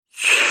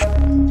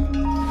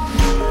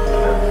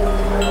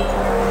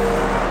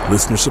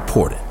Listener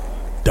supported.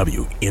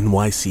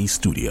 WNYC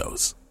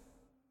Studios.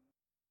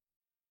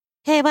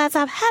 Hey, what's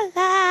up?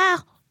 Hello.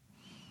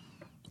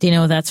 Do you know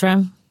what that's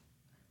from?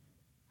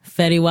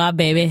 Fetty Wap,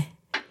 baby.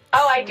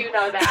 Oh, I do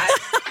know that.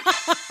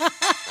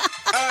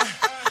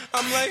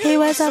 Hey,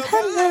 what's up?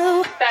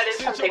 Hello. That is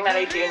something that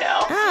I do know.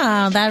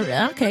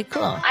 Oh, okay,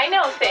 cool. I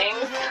know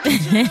things.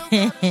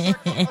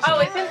 Oh,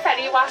 isn't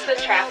Fetty Wap the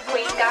trap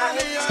queen guy?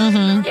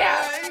 Mm-hmm.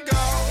 Yeah.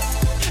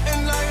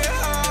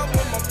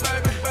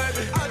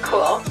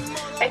 Cool.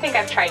 I think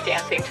I've tried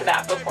dancing to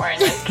that before and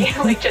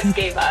then just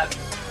gave up.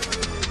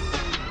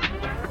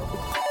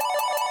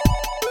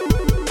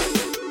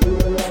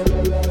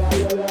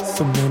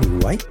 So many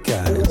white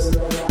guys.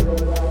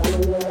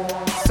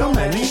 So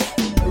many.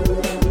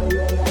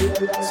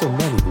 So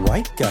many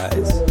white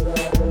guys.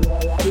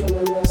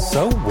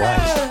 So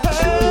white.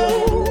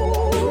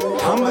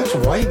 How much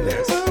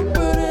whiteness?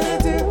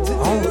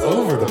 All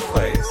over the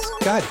place.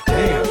 God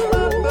damn.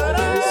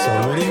 So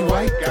many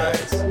white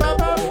guys.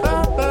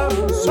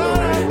 So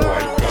many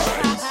white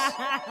guys.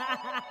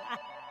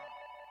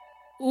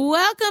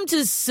 Welcome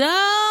to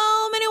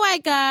So Many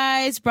White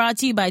Guys, brought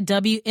to you by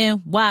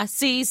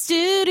WNYC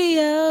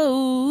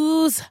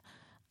Studios.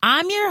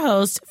 I'm your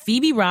host,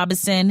 Phoebe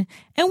Robinson,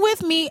 and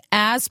with me,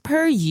 as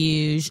per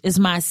usual, is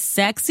my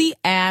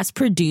sexy-ass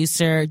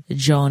producer,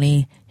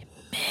 Joni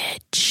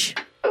Mitch.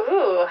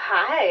 Ooh,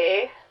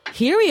 hi.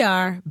 Here we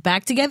are,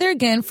 back together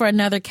again for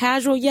another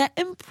casual yet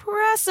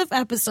impressive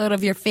episode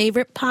of your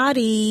favorite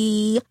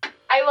potty.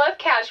 I love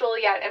casual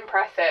yet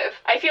impressive.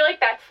 I feel like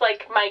that's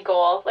like my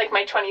goal, like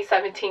my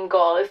 2017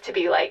 goal is to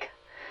be like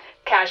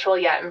casual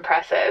yet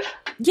impressive.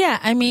 Yeah,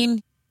 I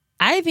mean,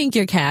 I think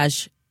you're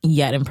cash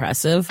yet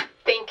impressive.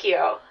 Thank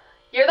you.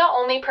 You're the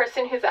only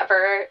person who's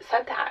ever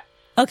said that.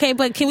 Okay,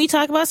 but can we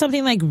talk about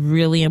something like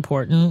really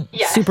important?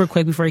 Yes. Super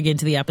quick before we get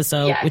into the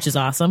episode, Yes. which is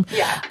awesome.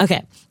 Yeah.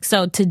 Okay,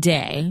 so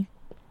today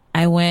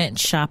I went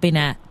shopping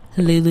at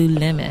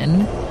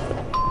Lululemon.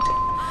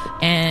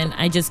 And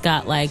I just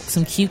got like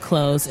some cute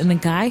clothes. And the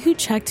guy who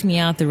checked me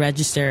out, the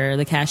register,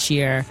 the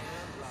cashier,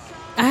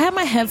 I had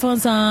my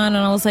headphones on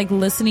and I was like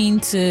listening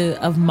to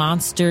Of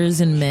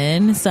Monsters and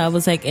Men. So I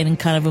was like in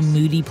kind of a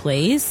moody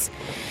place.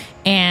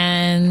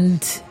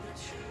 And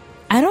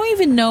I don't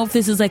even know if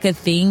this is like a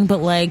thing,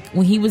 but like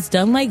when he was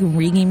done like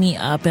ringing me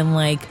up and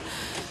like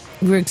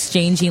we were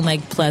exchanging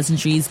like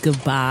pleasantries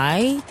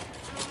goodbye,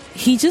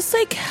 he just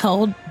like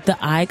held the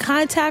eye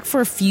contact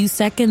for a few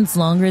seconds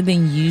longer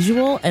than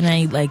usual, and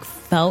I like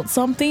felt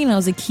something, and I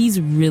was like, he's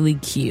really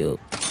cute.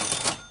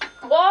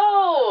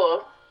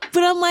 Whoa!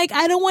 But I'm like,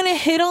 I don't want to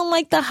hit on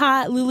like the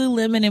hot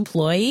Lululemon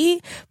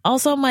employee.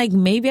 Also, I'm like,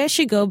 maybe I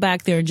should go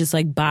back there and just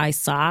like buy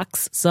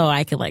socks so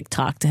I can like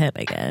talk to him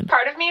again.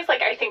 Part of me is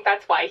like, I think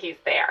that's why he's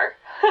there.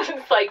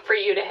 It's like for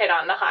you to hit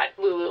on the hot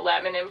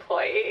Lululemon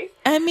employee.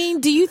 I mean,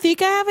 do you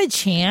think I have a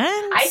chance?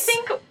 I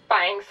think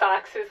buying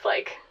socks is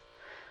like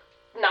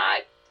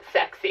not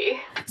sexy.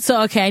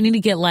 So, okay, I need to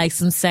get like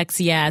some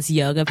sexy ass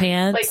yoga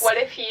pants. Like, what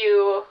if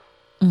you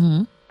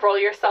roll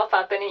yourself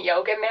up in a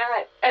yoga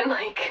mat and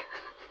like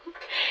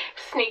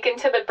sneak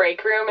into the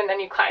break room and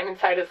then you climb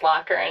inside his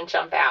locker and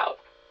jump out?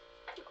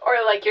 Or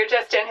like you're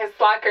just in his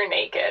locker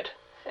naked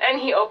and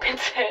he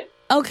opens it.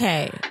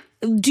 Okay.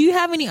 Do you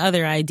have any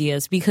other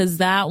ideas? Because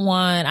that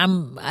one,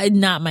 I'm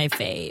not my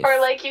fave. Or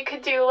like you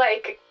could do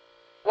like,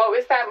 what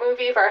was that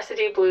movie,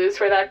 Varsity Blues,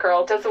 where that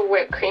girl does a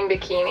whipped cream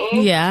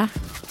bikini? Yeah.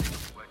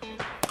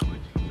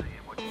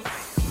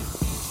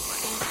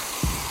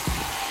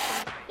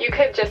 You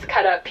could just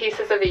cut up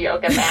pieces of a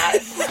yoga mat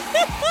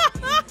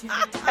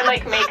and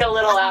like make a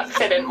little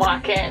outfit and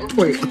walk in.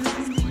 Wait.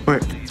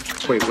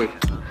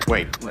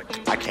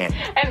 I can't.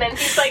 And then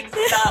he's like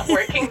not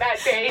working that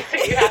day, so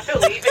you have to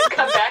leave and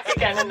come back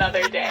again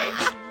another day.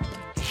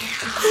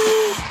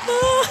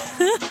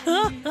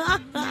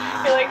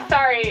 You're like,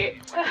 sorry.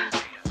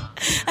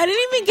 I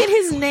didn't even get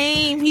his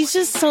name. He's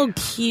just so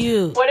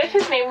cute. What if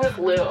his name was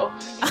Lou?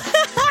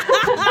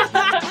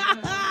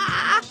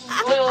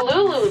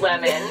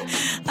 Lululemon.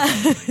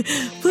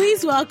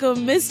 Please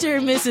welcome Mr.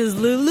 and Mrs.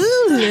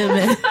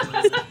 Lululemon.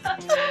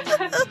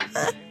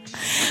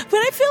 But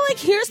I feel like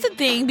here's the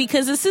thing,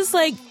 because this is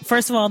like,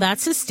 first of all,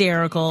 that's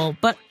hysterical,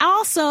 but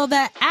also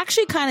that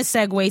actually kind of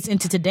segues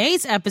into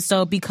today's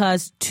episode,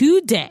 because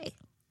today,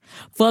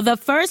 for the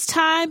first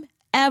time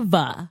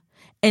ever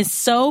in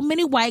So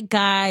Many White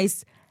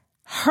Guys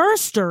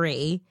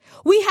herstory,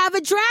 we have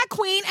a drag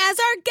queen as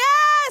our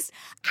guest.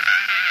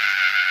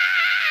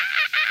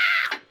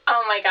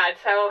 Oh my God,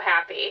 so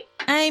happy.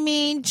 I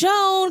mean,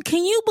 Joan,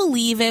 can you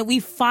believe it? We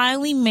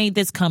finally made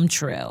this come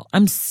true.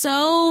 I'm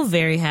so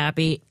very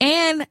happy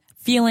and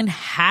feeling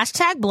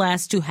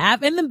 #blessed to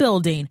have in the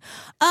building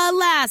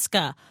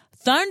Alaska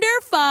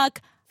Thunderfuck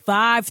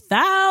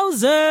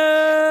 5000.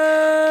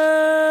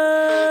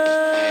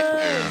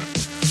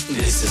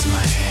 This is my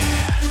hair.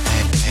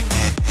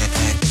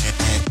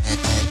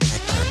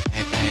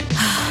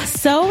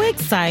 So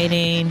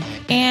exciting.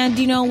 And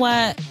you know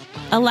what?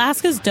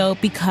 Alaska's dope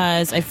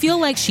because I feel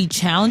like she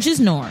challenges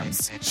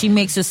norms. She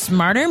makes us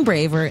smarter and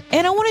braver,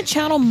 and I want to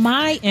channel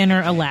my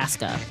inner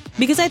Alaska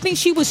because I think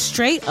she was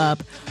straight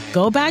up,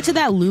 go back to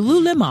that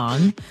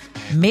Lululemon,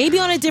 maybe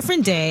on a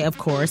different day, of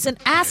course, and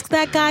ask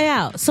that guy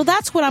out. So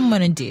that's what I'm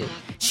going to do.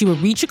 She would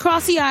reach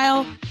across the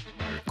aisle,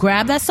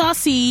 grab that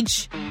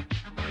sausage,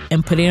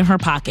 and put it in her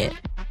pocket.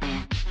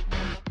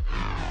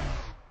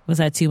 Was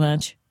that too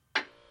much?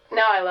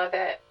 No, I love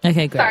it.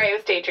 Okay, great. Sorry, I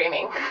was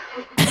daydreaming.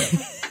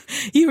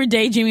 You were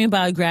daydreaming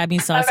about grabbing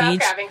sausage? About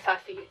grabbing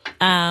sausage.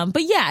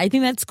 But yeah, I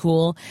think that's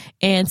cool.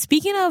 And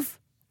speaking of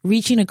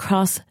reaching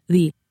across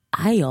the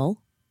aisle,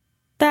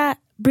 that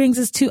brings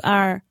us to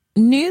our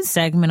news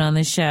segment on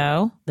the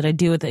show that I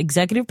do with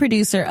executive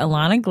producer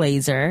Alana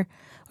Glazer,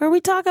 where we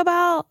talk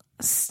about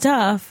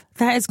stuff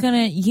that is going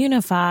to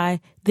unify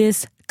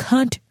this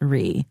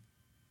country.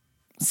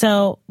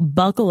 So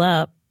buckle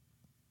up,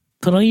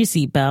 put on your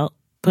seatbelt,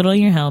 put on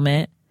your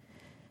helmet,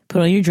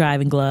 put on your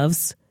driving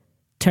gloves,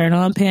 turn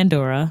on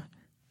Pandora,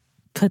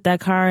 put that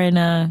car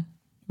in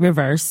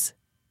reverse,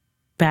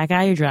 back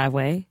out your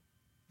driveway,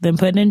 then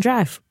put it in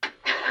drive.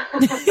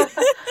 And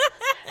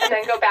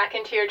then go back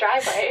into your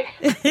driveway.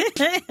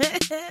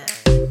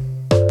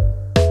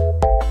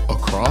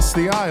 Across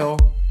the aisle.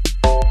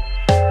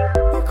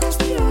 Across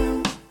the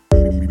aisle.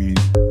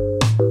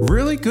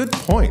 Really good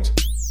point.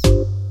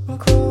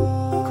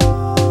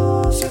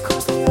 Across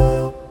the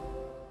aisle.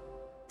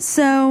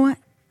 So,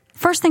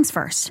 first things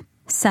first,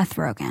 Seth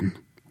Rogen.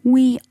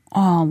 We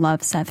all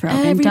love Seth Rogen,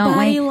 don't we?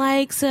 Everybody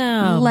likes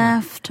him.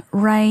 Left,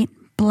 right,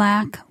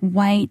 black,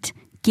 white,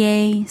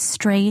 gay,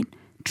 straight,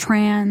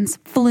 trans,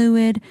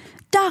 fluid,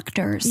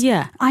 doctors,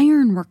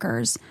 iron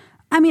workers.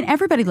 I mean,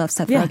 everybody loves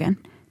Seth Rogen.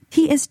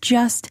 He is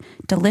just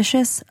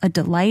delicious, a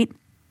delight.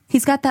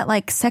 He's got that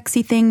like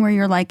sexy thing where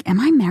you're like, am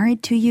I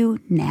married to you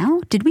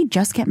now? Did we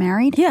just get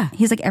married? Yeah.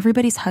 He's like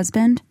everybody's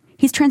husband.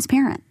 He's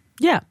transparent.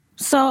 Yeah.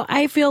 So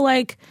I feel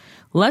like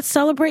let's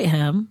celebrate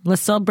him.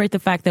 Let's celebrate the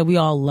fact that we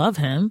all love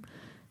him.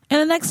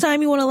 And the next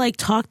time you want to like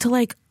talk to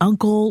like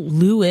Uncle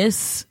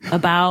Lewis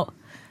about,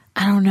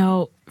 I don't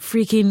know,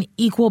 freaking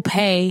equal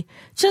pay,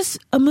 just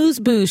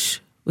amuse-bouche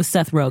with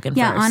Seth Rogen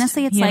Yeah, first,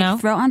 honestly, it's like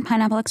throw on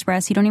Pineapple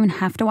Express. You don't even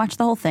have to watch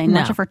the whole thing.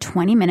 Watch it for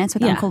 20 minutes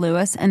with Uncle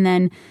Lewis, and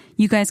then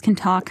you guys can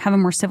talk, have a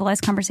more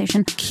civilized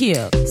conversation.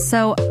 Cute.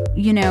 So,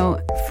 you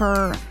know,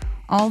 for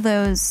all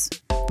those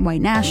white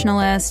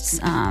nationalists,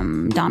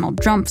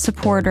 Donald Trump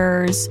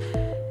supporters,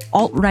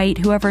 alt-right,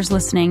 whoever's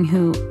listening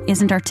who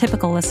isn't our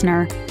typical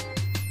listener,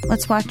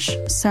 let's watch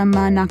some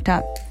Knocked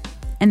Up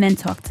and then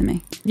talk to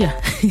me. Yeah.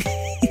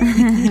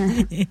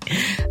 All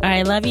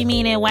right, love you,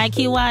 mean it.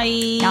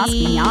 YQY.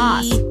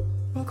 Yas.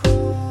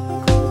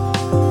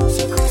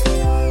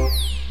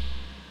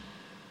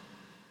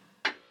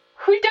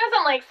 Who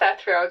doesn't like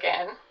Seth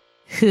Rogen?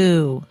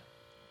 Who?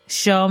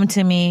 Show them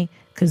to me,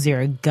 because you're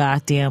a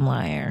goddamn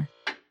liar.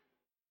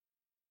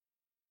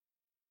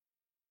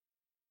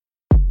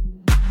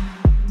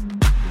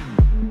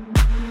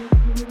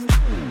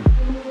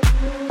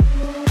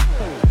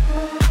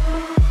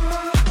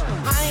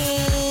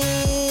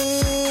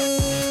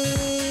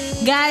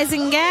 Guys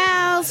and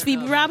gals,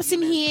 Phoebe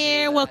Robinson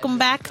here. Welcome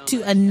back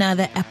to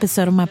another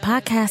episode of my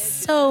podcast,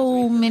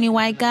 So Many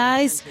White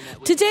Guys.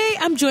 Today,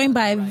 I'm joined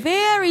by a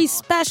very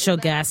special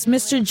guest,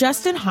 Mr.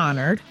 Justin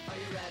Honard.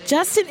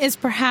 Justin is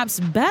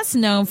perhaps best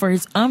known for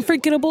his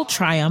unforgettable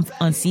triumph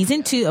on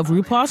Season 2 of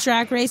RuPaul's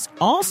Drag Race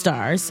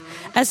All-Stars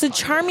as the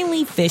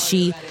charmingly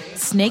fishy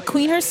snake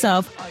queen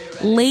herself,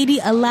 Lady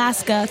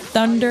Alaska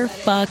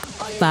Thunderfuck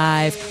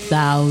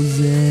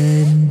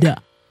 5000.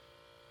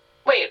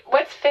 Wait,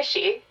 what's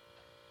fishy?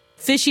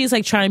 Fishy is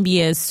like trying to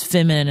be as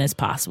feminine as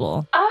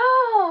possible.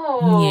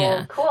 Oh,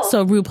 yeah. Cool.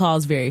 So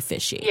RuPaul's very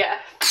fishy. Yeah.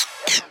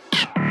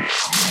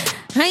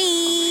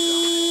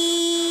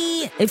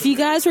 Hi! If you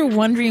guys were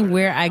wondering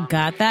where I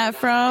got that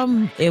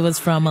from, it was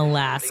from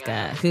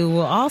Alaska, who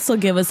will also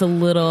give us a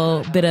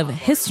little bit of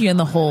history on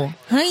the whole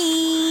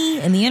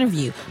hi in the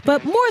interview.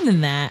 But more than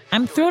that,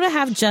 I'm thrilled to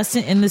have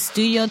Justin in the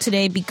studio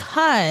today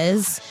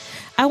because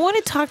I want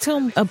to talk to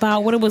him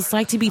about what it was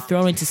like to be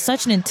thrown into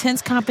such an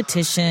intense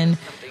competition,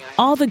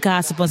 all the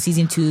gossip on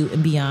Season 2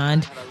 and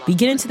beyond. We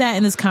get into that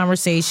in this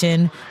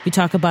conversation. We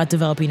talk about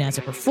developing as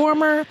a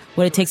performer,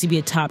 what it takes to be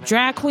a top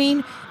drag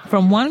queen,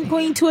 from one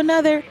queen to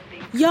another.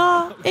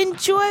 Y'all,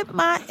 enjoy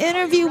my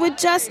interview with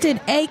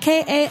Justin,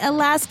 a.k.a.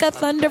 Alaska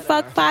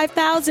Thunderfuck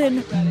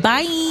 5000.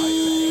 Bye!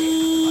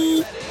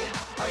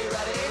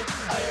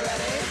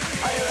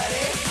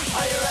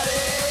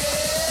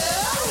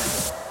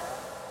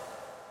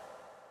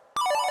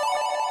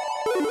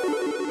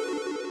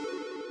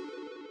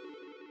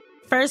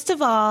 First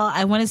of all,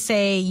 I want to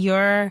say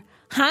your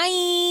hi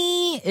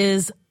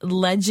is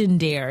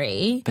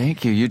legendary.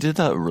 Thank you. You did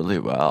that really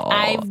well.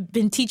 I've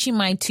been teaching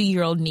my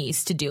 2-year-old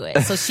niece to do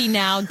it. So she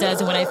now does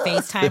it when I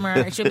FaceTime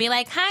her. She'll be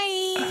like,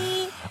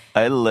 hi.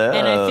 I love.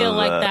 And I feel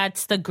like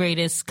that's the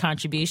greatest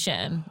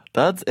contribution.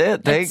 That's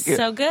it. Thank you.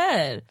 So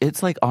good.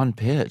 It's like on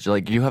pitch.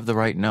 Like you have the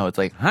right note. It's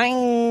like,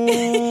 hi.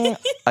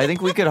 I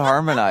think we could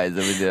harmonize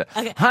if we did.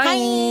 Okay. Hi.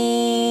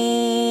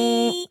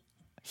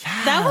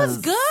 Yes. That was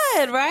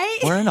good, right?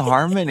 We're in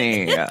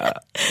harmony.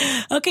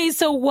 Okay,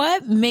 so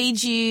what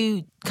made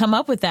you come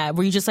up with that?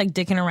 Were you just like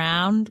dicking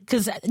around?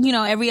 Because,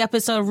 every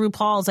episode of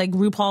RuPaul's like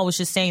RuPaul was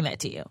just saying that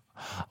to you.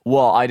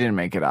 Well, I didn't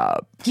make it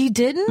up. You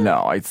didn't?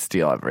 No, I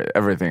steal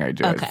everything I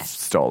do. Okay. It's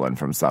stolen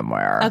from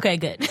somewhere. Okay,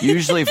 good.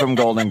 Usually from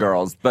Golden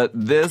Girls, but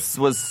this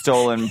was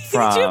stolen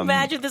from... Could you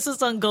imagine this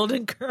was on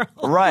Golden Girls?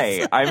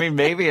 Right. I mean,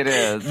 maybe it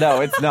is.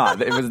 No, it's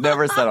not. It was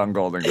never said on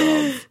Golden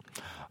Girls.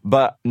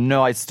 But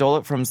no, I stole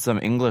it from some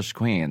English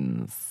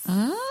queens.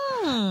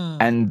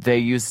 And they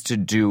used to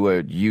do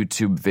a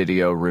YouTube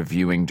video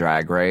reviewing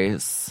Drag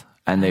Race.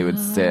 And they would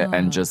sit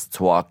and just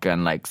talk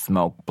and like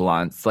smoke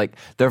blunts. Like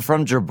they're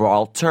from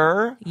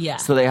Gibraltar. Yeah.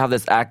 So they have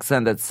this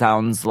accent that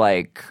sounds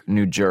like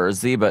New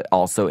Jersey, but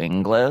also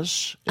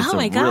English. It's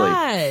my a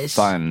gosh. really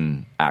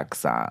fun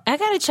accent. I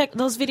gotta check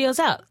those videos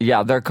out.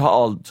 Yeah, they're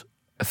called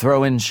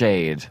Throw in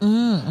Shade.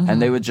 And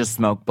they would just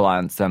smoke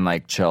blunts and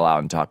like chill out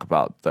and talk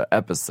about the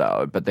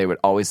episode. But they would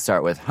always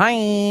start with hi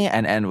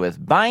and end with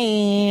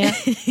bye.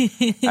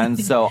 And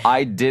so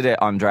I did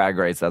it on Drag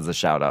Race as a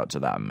shout out to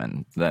them.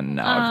 And then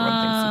now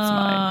everyone thinks it's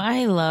mine.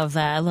 I love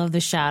that. I love the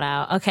shout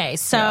out. Okay,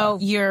 so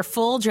your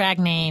full drag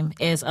name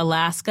is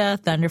Alaska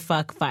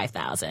Thunderfuck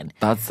 5000.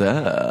 That's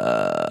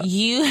it.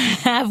 You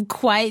have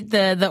quite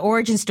the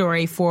origin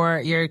story for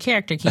your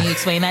character. Can you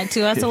explain that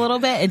to us a little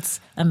bit?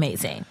 It's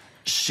amazing.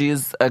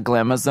 She's a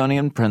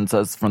Glamazonian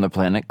princess from the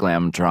planet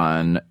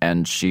Glamtron,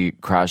 and she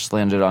crash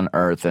landed on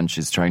Earth, and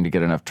she's trying to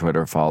get enough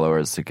Twitter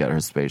followers to get her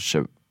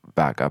spaceship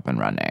back up and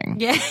running.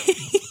 Yeah.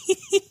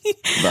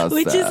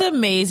 Which is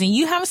amazing.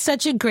 You have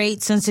such a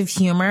great sense of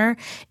humor.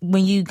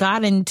 When you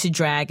got into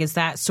drag, is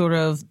that sort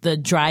of the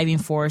driving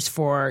force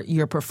for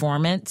your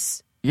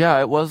performance? Yeah,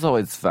 it was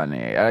always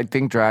funny. I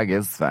think drag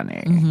is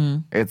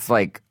funny. It's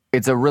like,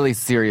 it's a really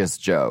serious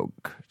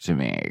joke to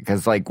me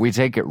because like we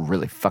take it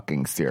really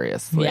fucking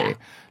seriously. Yeah.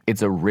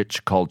 It's a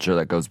rich culture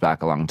that goes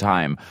back a long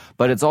time,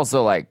 but it's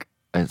also like,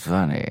 it's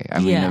funny. I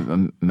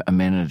mean, a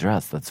man in a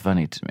dress, that's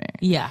funny to me.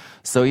 Yeah.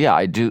 So yeah,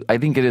 I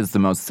think it is the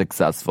most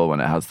successful when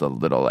it has the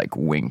little like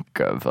wink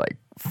of like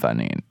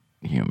funny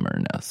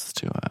humorness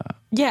to it.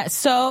 Yeah.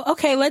 So,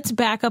 okay, let's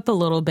back up a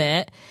little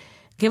bit.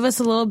 Give us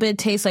a little bit of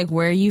taste, like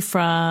where are you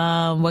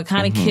from? What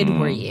kind of kid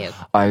were you?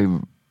 I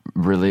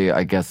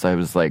guess I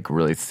was like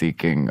really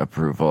seeking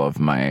approval of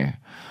my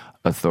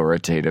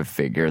authoritative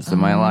figures in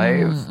my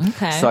life.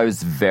 Okay. So I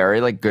was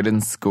very like good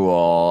in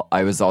school.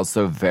 I was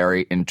also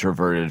very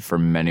introverted for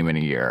many,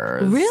 many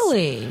years.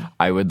 Really?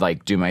 I would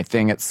like do my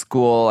thing at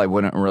school. I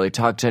wouldn't really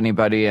talk to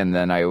anybody. And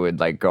then I would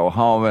like go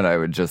home and I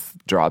would just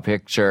draw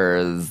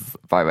pictures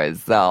by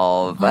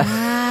myself.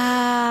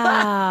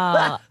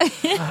 Wow.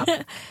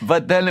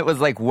 But then it was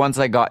like once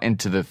I got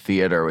into the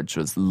theater, which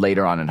was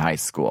later on in high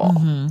school,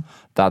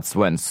 that's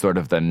when sort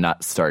of the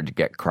nut started to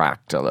get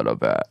cracked a little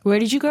bit. Where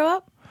did you grow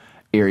up?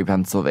 Erie,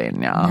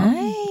 Pennsylvania.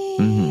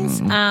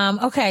 Nice.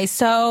 Okay,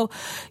 so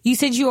you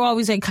said you were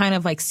always like kind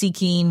of like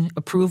seeking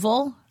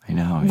approval. I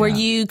know. Were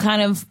you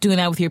kind of doing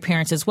that with your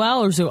parents as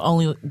well, or was it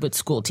only with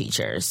school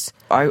teachers?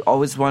 I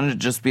always wanted to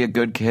just be a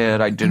good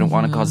kid. I didn't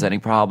want to cause any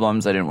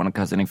problems. I didn't want to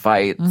cause any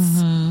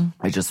fights.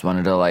 I just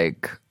wanted to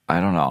like, I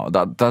don't know.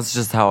 That's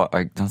just how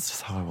it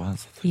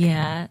was.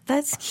 Yeah,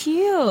 that's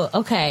cute.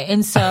 Okay,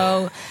 and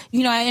so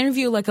I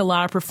interview like a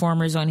lot of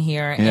performers on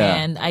here,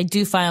 and I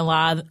do find a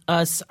lot of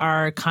us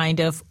are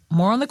kind of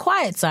more on the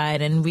quiet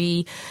side, and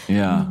we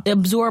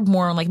absorb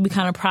more, like we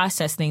kind of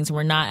process things, and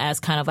we're not as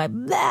kind of like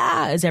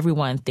blah as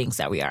everyone thinks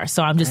that we are.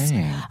 So I'm just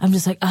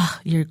like, oh,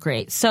 you're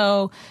great.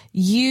 So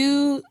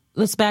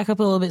let's back up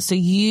a little bit. So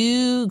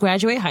you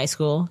graduate high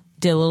school,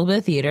 did a little bit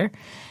of theater.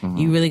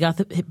 You really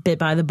got bit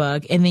by the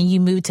bug. And then you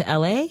moved to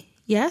LA,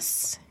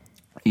 yes?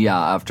 Yeah,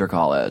 after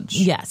college.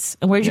 Yes.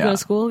 And where'd you go to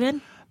school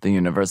again? The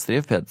University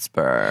of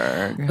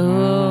Pittsburgh.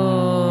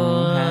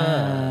 Oh.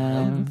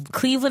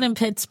 Cleveland and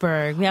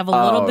Pittsburgh. We have a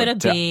little bit of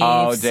beef.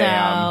 Oh,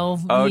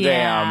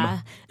 damn.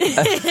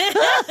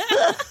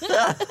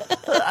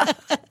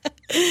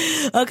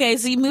 Okay,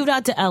 so you moved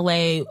out to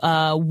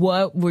LA.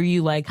 What were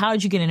you like? How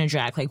did you get into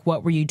drag? Like,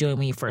 what were you doing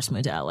when you first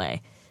moved to LA?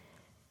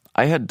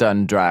 I had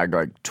done drag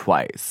like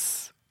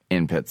twice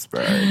in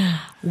Pittsburgh.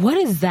 What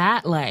is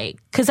that like?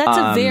 Because that's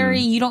a very,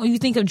 you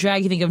think of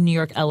drag, you think of New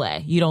York, LA.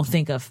 You don't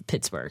think of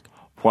Pittsburgh.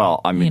 Well,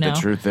 I mean, the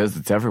truth is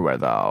it's everywhere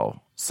though.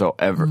 So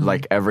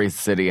like every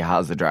city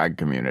has a drag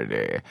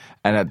community.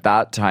 And at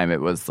that time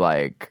it was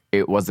like,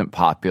 it wasn't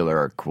popular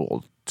or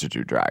cool to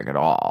do drag at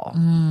all.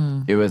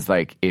 It was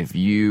like, if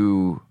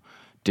you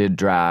did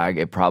drag,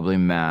 it probably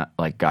meant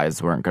like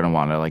guys weren't going to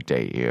want to like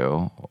date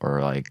you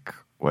or like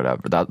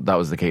whatever. That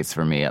was the case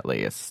for me at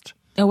least.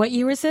 And what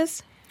year was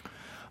this?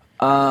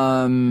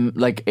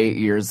 Like 8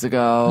 years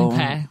ago.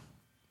 Okay.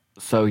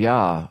 So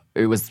yeah,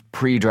 it was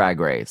pre-Drag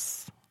Race.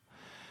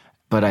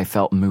 But I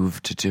felt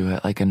moved to do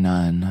it like a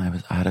nun.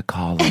 I had a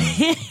calling.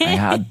 I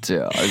had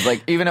to. I was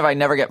like, even if I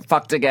never get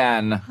fucked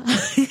again,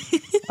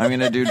 I'm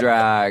going to do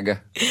drag.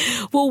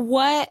 Well,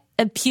 what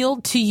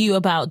appealed to you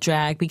about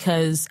drag?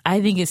 Because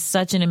I think it's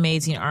such an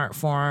amazing art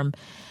form,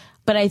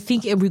 but I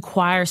think it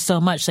requires so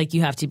much. Like,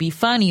 you have to be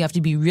funny, you have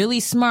to be really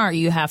smart,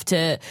 you have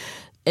to,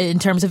 in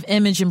terms of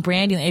image and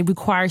branding, it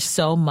requires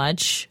so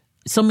much,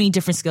 so many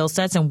different skill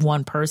sets in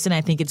one person.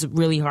 I think it's a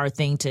really hard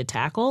thing to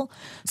tackle.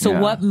 So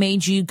what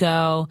made you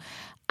go,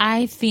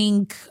 I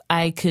think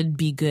I could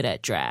be good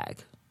at drag?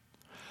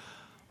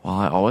 Well,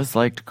 I always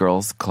liked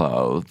girls'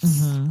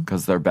 clothes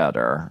because they're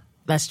better.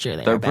 That's true.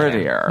 They're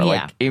prettier. Yeah.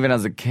 Like, even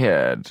as a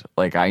kid,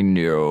 like, I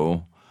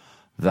knew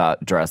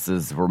that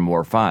dresses were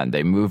more fun.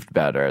 They moved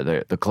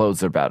better. The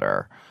clothes are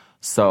better.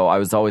 So I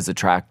was always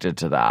attracted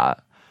to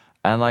that.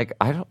 And, like,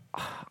 I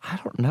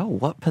don't know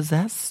what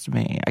possessed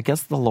me. I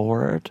guess the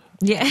Lord.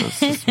 Yeah. It's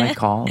just my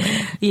calling.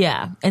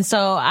 Yeah. And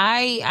so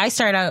I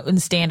started out in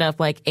stand-up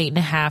like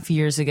 8.5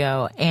 years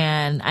ago.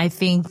 And I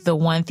think the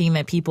one thing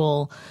that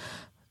people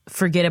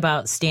forget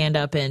about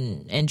stand-up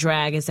and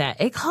drag is that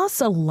it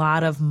costs a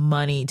lot of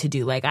money to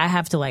do. Like, I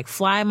have to like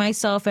fly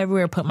myself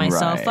everywhere, put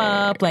myself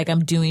up. Like,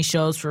 I'm doing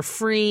shows for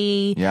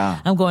free. Yeah.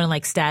 I'm going to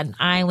like Staten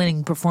Island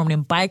and performing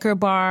in biker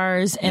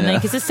bars. And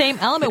like, it's the same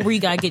element where you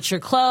got to get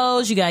your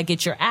clothes, you got to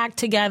get your act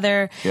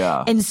together.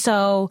 Yeah. And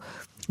so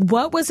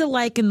what was it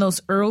like in those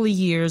early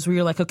years where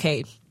you're like,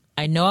 okay,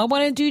 I know I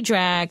want to do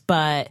drag,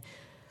 but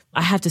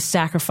I have to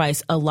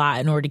sacrifice a lot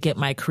in order to get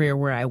my career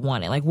where I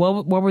want it? Like,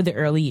 what were the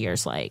early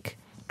years like?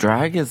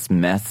 Drag is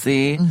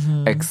messy,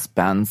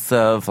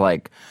 expensive,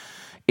 like,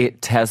 it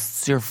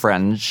tests your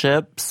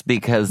friendships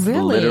because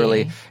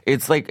literally,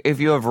 it's like if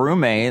you have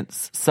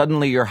roommates,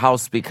 suddenly your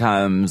house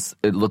becomes,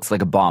 it looks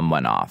like a bomb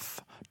went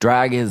off.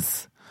 Drag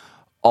is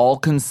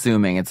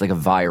all-consuming. It's like a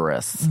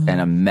virus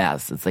and a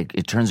mess. It's like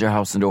it turns your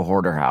house into a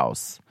hoarder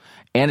house.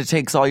 And it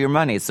takes all your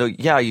money. So,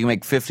 yeah, you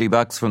make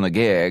 $50 from the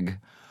gig,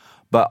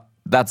 but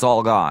that's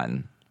all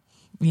gone.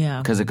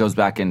 Yeah. Because it goes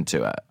back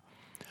into it.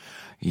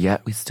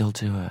 Yet we still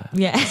do it.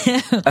 Yeah.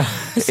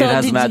 It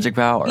has magic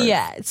power.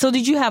 Yeah. So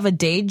did you have a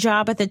day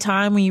job at the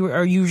time when you were,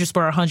 or you just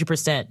were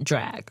 100%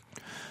 drag?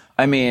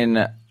 I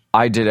mean,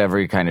 I did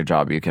every kind of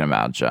job you can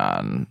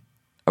imagine.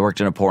 I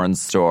worked in a porn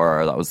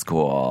store. That was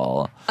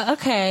cool.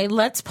 Okay,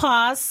 let's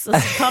pause.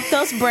 Let's pump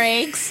those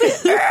brakes.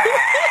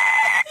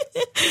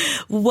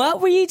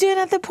 What were you doing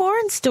at the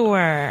porn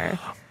store?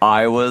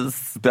 I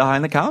was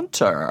behind the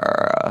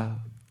counter.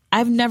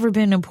 I've never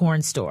been in a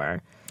porn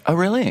store. Oh,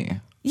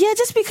 really? Yeah,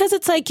 just because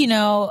it's like, you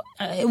know,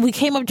 we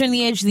came up during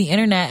the age of the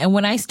internet, and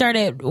when I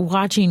started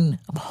watching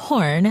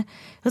porn, it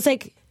was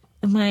like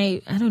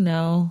my, I don't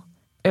know,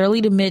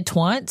 early to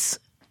mid-20s.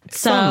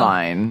 It's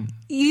online.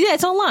 Yeah,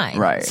 it's online.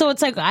 Right. So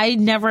it's like I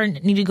never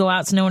need to go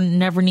out, so no one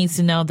never needs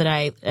to know that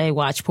I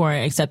watch porn,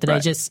 except that I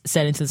just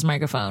said into this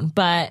microphone.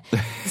 But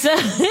so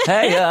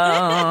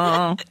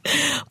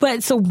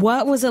But so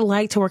what was it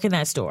like to work in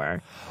that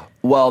store?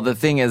 Well, the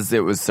thing is,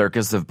 it was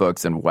Circus of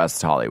Books in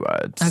West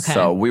Hollywood. Okay.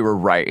 So we were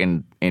right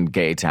in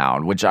Gay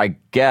Town, which I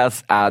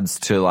guess adds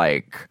to,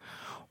 like,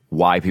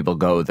 why people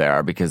go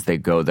there, because they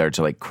go there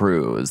to, like,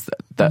 cruise.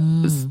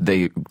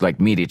 They, like,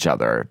 meet each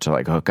other to,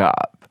 like, hook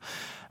up.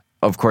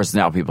 Of course,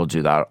 now people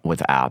do that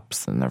with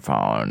apps and their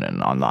phone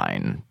and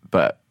online.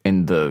 But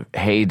in the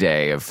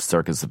heyday of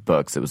Circus of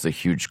Books, it was a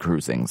huge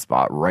cruising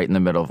spot right in the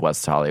middle of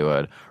West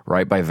Hollywood,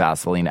 right by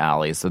Vaseline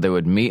Alley. So they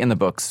would meet in the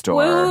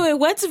bookstore. Wait,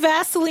 what's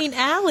Vaseline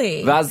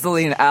Alley?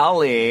 Vaseline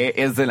Alley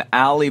is an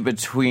alley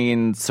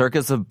between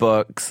Circus of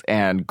Books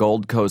and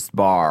Gold Coast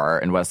Bar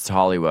in West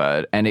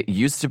Hollywood. And it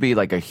used to be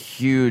like a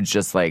huge,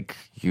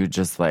 you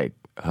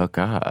hook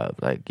up.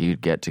 Like,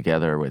 you'd get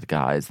together with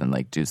guys and,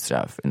 like, do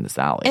stuff in this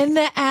alley. In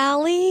the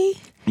alley?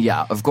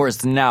 Yeah, of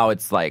course, now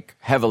it's, like,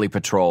 heavily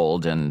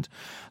patrolled and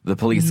the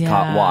police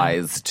caught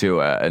wise to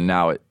it. And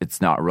now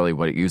it's not really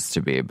what it used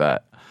to be,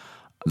 but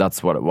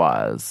that's what it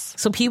was.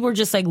 So people were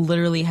just, like,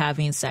 literally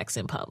having sex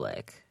in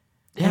public.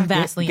 Yeah,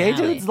 Vaseline gay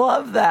Alley. dudes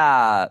love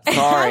that.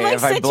 Sorry like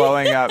if I'm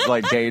blowing up,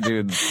 like, gay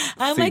dudes'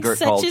 I'm secret like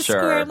such culture. a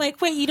square. I'm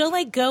like, wait, you don't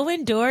like go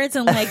indoors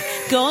and like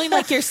going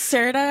like your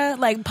Serta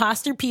like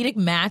Posturpedic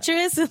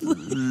mattress?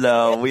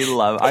 No, we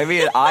love. I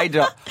mean, I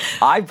don't.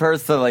 I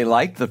personally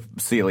like the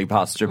Sealy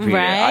Posturpedic.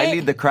 Right? I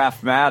need the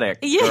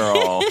Craftmatic,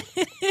 girl.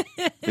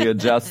 The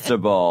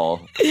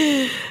adjustable.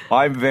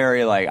 I'm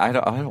very like I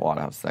don't want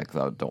to have sex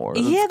outdoors.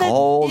 Yeah, it's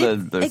cold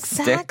and there's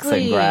sticks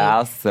and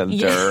grass and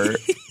dirt.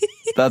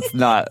 That's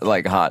not,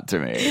 like, hot to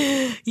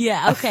me.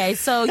 Yeah, okay.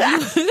 So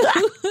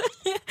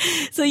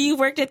you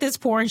worked at this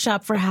porn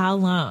shop for how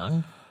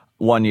long?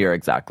 1 year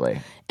exactly.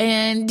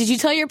 And did you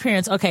tell your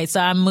parents, okay, so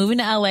I'm moving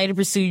to LA to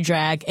pursue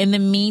drag. In the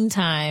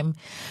meantime,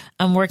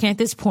 I'm working at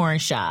this porn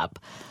shop.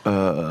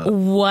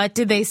 What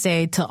did they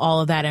say to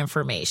all of that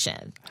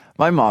information?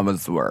 My mom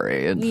was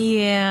worried.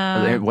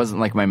 Yeah. It wasn't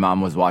like my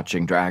mom was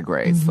watching Drag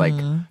Race. Like,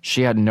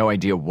 she had no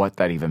idea what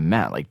that even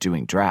meant, like,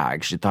 doing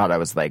drag. She thought I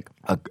was, like,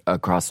 a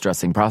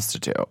cross-dressing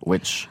prostitute,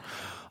 which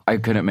I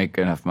couldn't make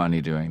enough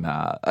money doing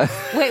that.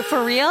 Wait,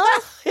 for real?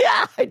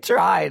 Yeah, I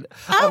tried.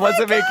 I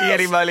wasn't making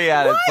any money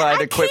at it, so I had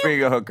to quit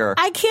being a hooker.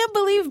 I can't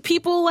believe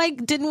people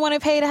like didn't want to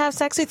pay to have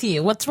sex with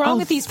you. What's wrong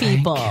with these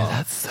people? Thank you.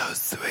 That's so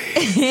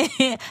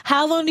sweet.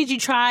 How long did you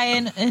try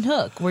and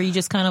hook? Were you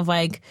just kind of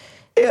like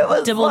it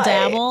was dibble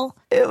dabble?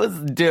 It was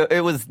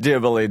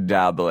dibbly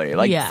dabbly.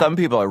 Like some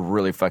people are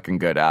really fucking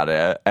good at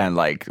it, and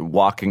like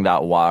walking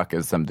that walk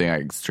is something I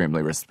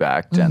extremely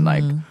respect. And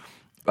like,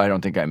 I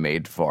don't think I'm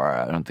made for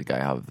it. I don't think I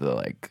have the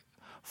like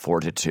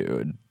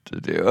fortitude to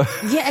do.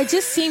 Yeah, it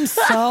just seems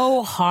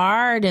so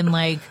hard and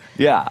like.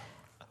 Yeah,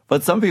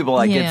 but some people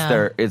like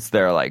it's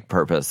their like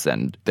purpose,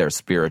 and they're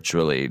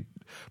spiritually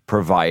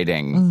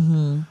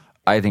providing.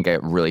 I think a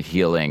really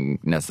healing,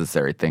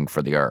 necessary thing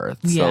for the earth.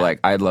 Yeah. So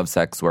like, I love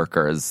sex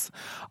workers.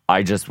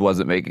 I just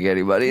wasn't making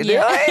any money doing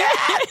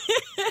it.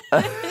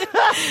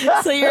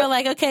 So you're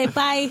like, okay,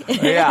 bye.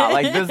 Yeah,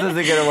 like this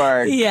isn't gonna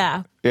work.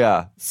 Yeah.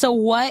 Yeah. So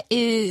what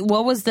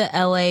was the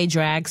LA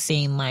drag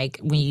scene like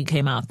when you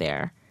came out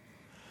there?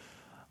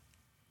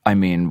 I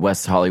mean,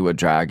 West Hollywood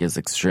drag is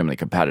extremely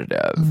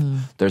competitive.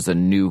 There's a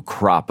new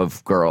crop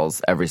of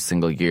girls every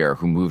single year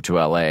who move to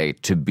LA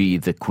to be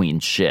the queen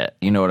shit.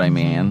 You know what I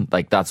mean?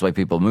 Like, that's why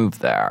people move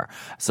there.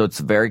 So it's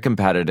very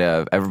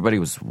competitive. Everybody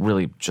was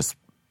really just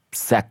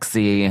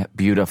sexy,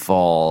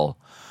 beautiful,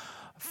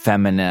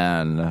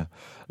 feminine.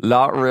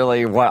 Not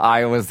really what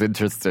I was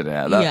interested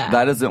in.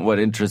 That isn't what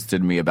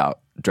interested me about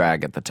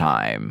drag at the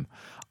time.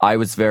 I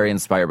was very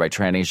inspired by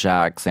Tranny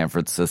Shack, San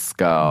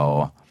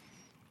Francisco.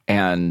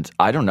 And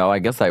I don't know, I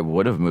guess I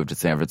would have moved to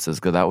San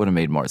Francisco. That would have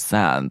made more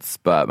sense.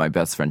 But my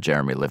best friend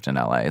Jeremy lived in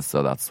LA,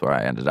 so that's where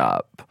I ended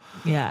up.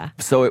 Yeah.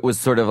 So it was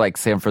sort of like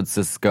San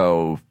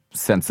Francisco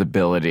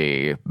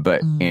sensibility,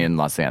 but in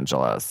Los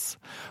Angeles,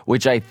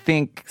 which I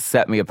think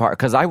set me apart.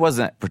 Because I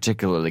wasn't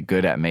particularly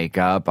good at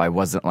makeup. I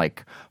wasn't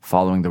like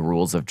following the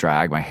rules of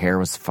drag. My hair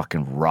was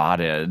fucking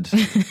rotted,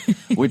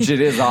 which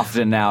it is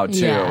often now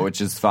too,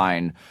 which is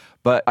fine.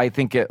 But I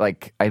think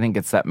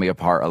it set me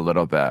apart a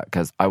little bit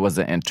because I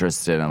wasn't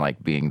interested in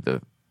like being the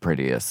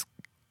prettiest,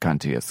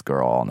 cuntiest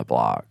girl on the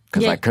block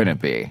because I couldn't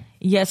be.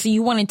 Yeah, so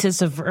you wanted to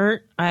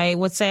subvert, I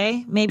would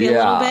say, maybe a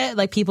little bit,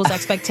 like people's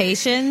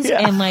expectations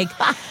and like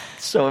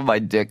showing my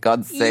dick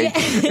on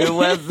stage in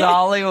West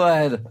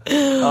Hollywood.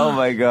 Oh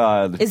my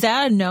God. Is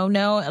that a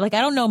no-no? Like,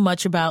 I don't know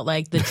much about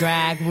like the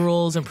drag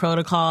rules and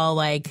protocol.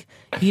 Like,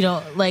 you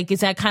know, like, is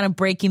that kind of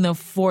breaking the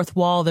fourth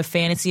wall, the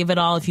fantasy of it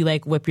all if you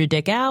like whip your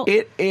dick out?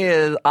 It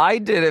is. I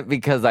did it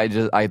because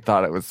I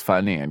thought it was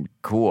funny and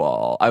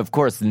cool. Of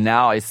course,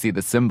 now I see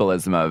the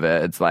symbolism of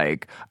it. It's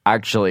like,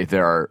 actually,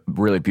 there are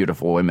really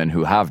beautiful women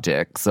who have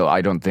dicks. So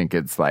I don't think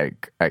it's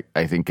like,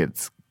 I think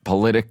it's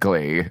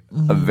politically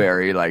a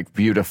very like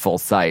beautiful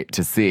sight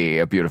to see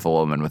a beautiful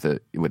woman with a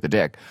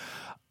dick.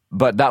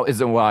 But that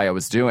isn't why I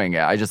was doing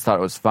it. I just thought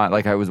it was fun.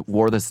 Like,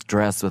 wore this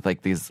dress with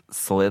like these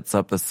slits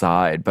up the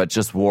side, but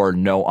just wore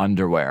no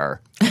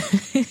underwear.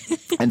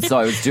 And so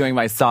I was doing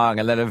my song,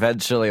 and then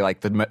eventually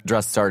like the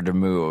dress started to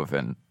move,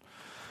 and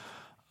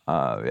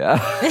but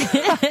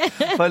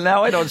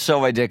now I don't show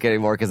my dick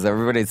anymore because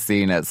everybody's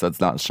seen it, so it's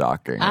not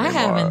shocking anymore. I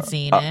haven't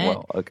seen it.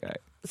 Well, okay.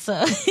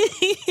 So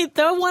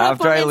throw one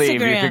after up on I Instagram.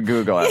 leave, you can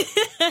Google it.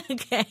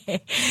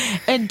 Okay.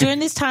 And during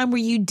this time, were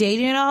you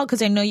dating at all?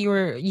 Because I know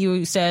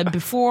you said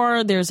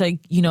before there's like,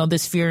 you know,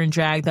 this fear and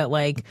drag that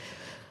like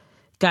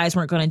guys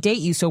weren't going to date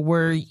you. So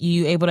were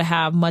you able to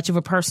have much of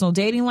a personal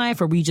dating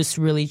life, or were you just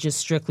really just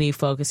strictly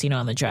focusing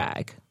on the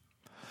drag?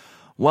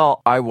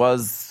 Well, I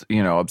was,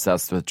 you know,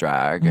 obsessed with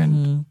drag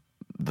and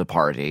the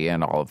party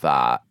and all of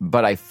that.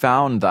 But I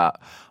found that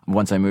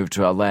once I moved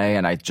to LA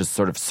and I just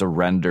sort of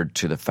surrendered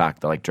to the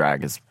fact that like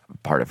drag is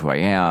part of who I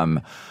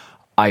am,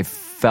 I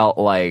felt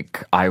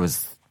like I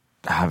was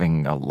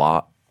having a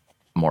lot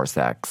more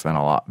sex and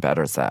a lot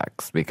better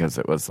sex because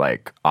it was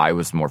like I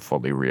was more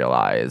fully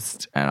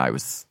realized and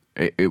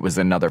it was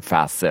another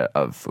facet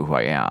of who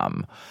I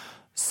am.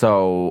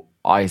 So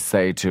I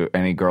say to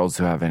any girls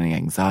who have any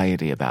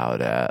anxiety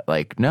about it,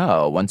 like,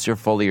 no, once you're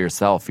fully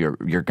yourself, you're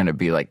going to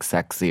be like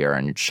sexier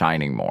and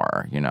shining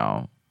more, you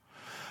know?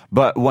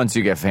 But once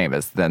you get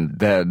famous, then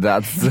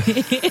that's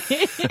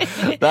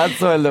that's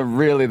when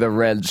the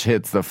wrench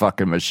hits the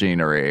fucking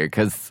machinery.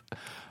 Because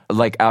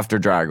like after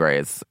Drag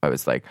Race, I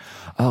was like,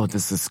 oh,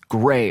 this is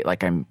great.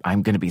 Like I'm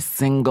going to be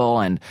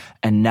single and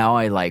now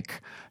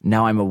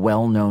I'm a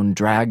well-known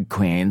drag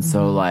queen.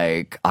 So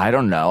like, I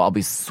don't know, I'll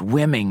be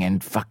swimming in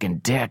fucking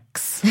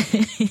dicks.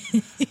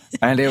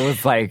 And it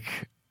was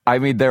like, I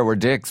mean, there were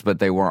dicks, but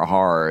they weren't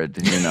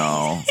hard, you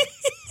know.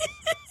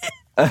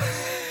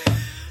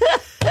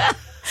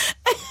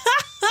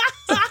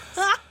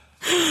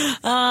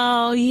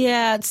 Oh,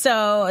 yeah.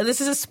 So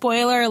this is a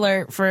spoiler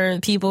alert for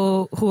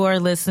people who are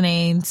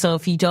listening. So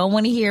if you don't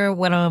want to hear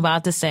what I'm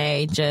about to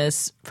say,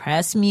 just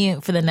press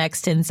mute for the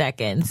next 10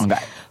 seconds. Okay.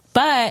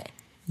 But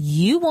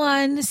you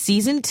won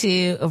season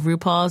 2 of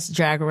RuPaul's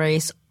Drag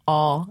Race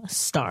All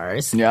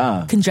Stars.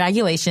 Yeah.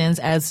 Congratulations,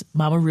 as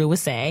Mama Ru would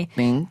say.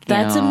 Thank you.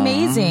 That's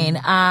amazing.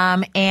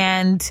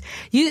 And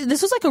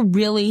this was like a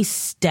really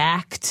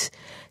stacked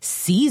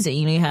season.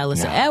 You know, you had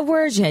Alyssa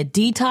Edwards, you had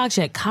Detox,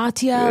 you had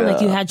Katya.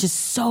 Like, you had just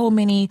so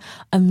many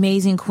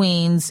amazing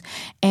queens.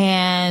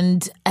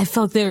 And I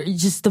felt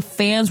the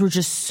fans were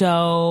just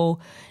so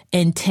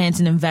intense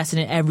and invested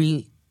in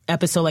every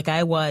episode, like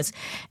I was,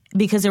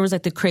 because there was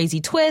like the crazy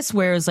twist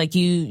where it was like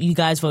you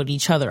guys voted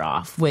each other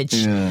off,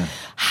 which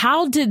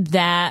how did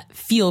that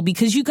feel?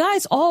 Because you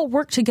guys all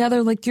work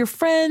together like you're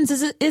friends.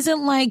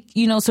 Isn't like,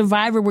 you know,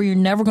 Survivor where you're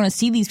never going to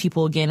see these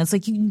people again. It's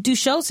like you do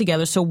shows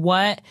together. So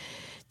what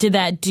did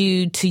that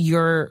do to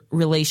your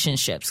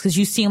relationships? Because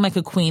you seem like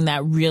a queen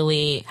that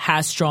really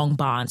has strong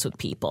bonds with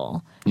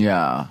people.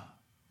 Yeah.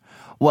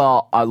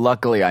 Well,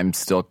 luckily, I'm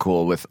still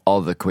cool with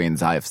all the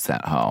queens I've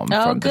sent home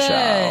from the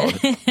show.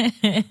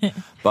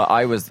 But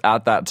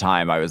at that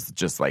time, I was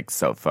just like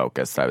so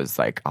focused. I was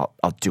like,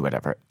 I'll do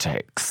whatever it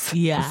takes.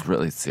 Yeah. It's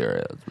really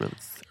serious,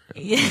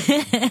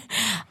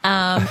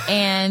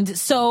 and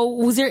so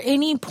was there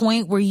any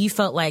point where you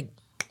felt like,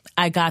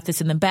 I got this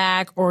in the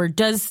bag, or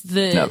does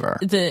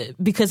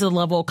because of the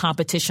level of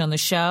competition on the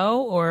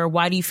show, or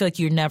why do you feel like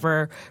you're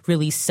never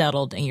really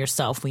settled in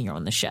yourself when you're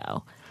on the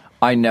show?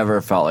 I never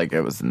felt like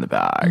it was in the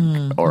bag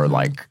or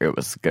like it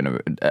was going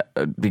to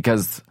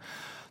because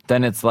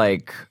then it's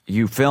like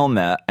you film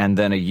it and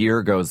then a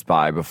year goes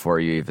by before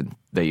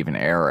they even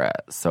air it.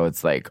 So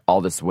it's like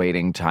all this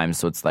waiting time.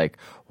 So it's like,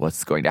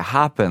 what's going to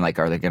happen? Like,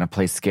 are they going to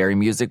play scary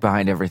music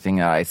behind everything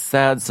that I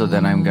said? So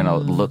then I'm going to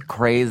look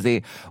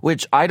crazy,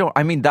 which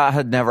that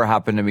had never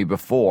happened to me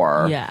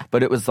before. Yeah.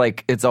 But it was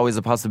like, it's always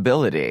a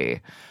possibility.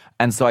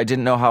 And so I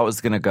didn't know how it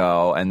was going to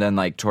go. And then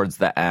like towards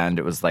the end,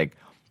 it was like,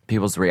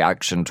 people's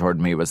reaction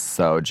toward me was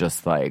so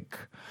just like,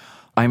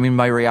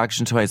 my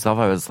reaction to myself,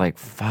 I was like,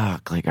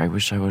 fuck, like I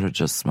wish I would have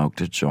just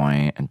smoked a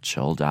joint and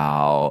chilled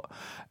out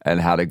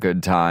and had a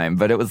good time.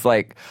 But it was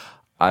like,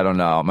 I don't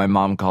know. My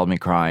mom called me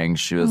crying.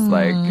 She was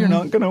like, you're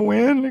not going to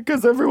win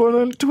because everyone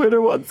on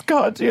Twitter wants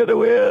Katya to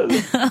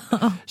win.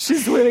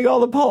 She's winning all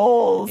the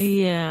polls.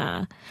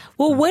 Yeah.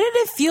 Well, what did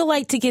it feel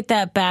like to get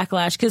that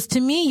backlash? Because to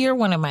me, you're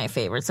one of my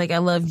favorites. Like, I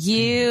love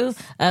you,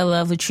 I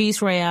love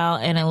Latrice Royale,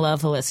 and I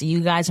love Alyssa.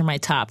 You guys are my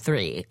top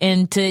three.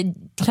 And to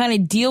kind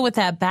of deal with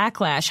that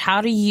backlash,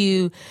 how do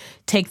you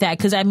take that?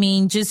 Because,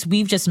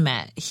 we've just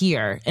met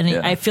here, and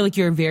I feel like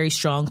you're a very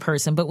strong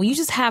person. But when you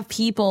just have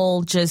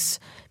people just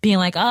being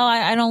like, oh,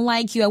 I don't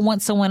like you, I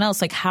want someone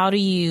else, like, how do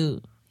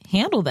you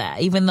handle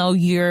that, even though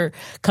you're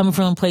coming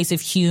from a place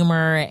of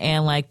humor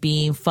and like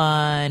being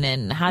fun,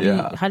 and how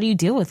do you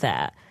deal with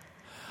that?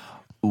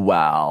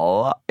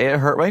 Well, it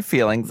hurt my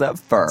feelings at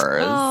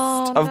first,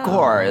 of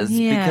course,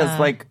 because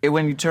like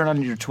when you turn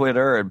on your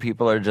Twitter and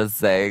people are just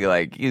saying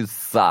like, you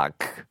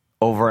suck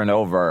over and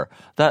over,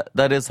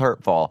 that is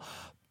hurtful.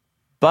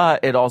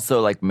 But it also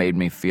like made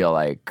me feel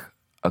like,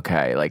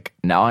 okay, like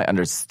now I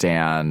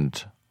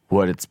understand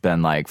what it's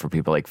been like for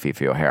people like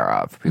Fifi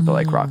O'Hara, for people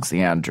like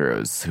Roxy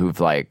Andrews, who've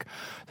like,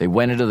 they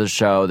went into the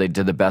show, they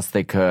did the best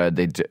they could,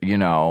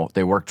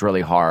 they worked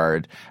really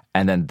hard,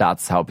 and then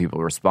that's how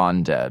people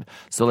responded.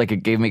 So like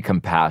it gave me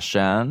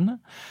compassion,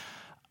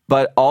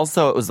 but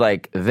also it was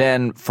like,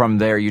 then from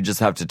there you just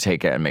have to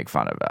take it and make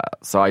fun of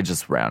it. So I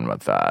just ran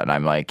with that, and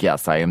I'm like,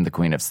 yes, I am the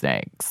Queen of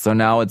Snakes. So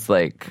now it's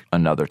like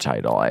another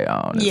title I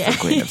own is the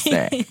Queen of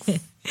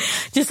Snakes.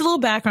 Just a little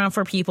background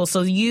for people.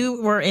 So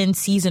you were in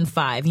season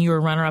 5. You were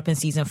runner-up in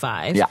season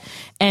 5. Yeah.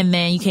 And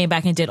then you came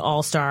back and did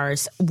All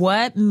Stars.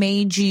 What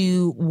made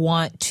you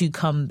want to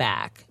come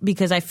back?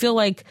 Because I feel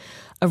like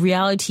a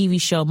reality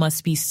TV show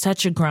must be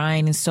such a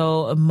grind and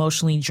so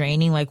emotionally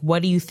draining. Like,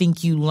 what do you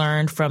think you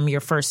learned from your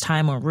first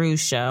time on Rue's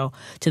show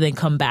to then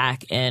come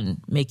back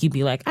and make you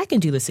be like, I can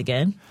do this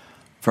again?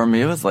 For me,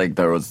 it was like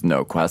there was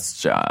no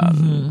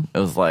question. It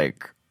was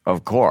like,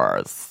 of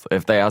course.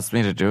 If they asked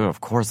me to do it,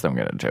 of course I'm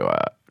going to do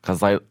it.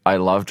 Because I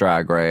love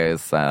Drag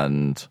Race,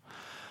 and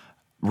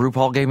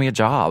RuPaul gave me a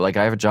job. Like,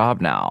 I have a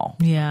job now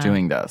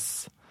doing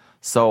this.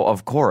 So,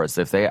 of course,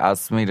 if they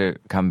asked me to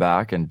come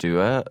back and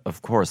do it,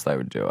 of course I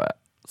would do it.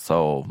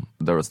 So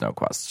there was no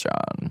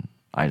question.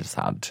 I just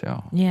had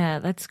to. Yeah,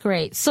 that's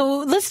great. So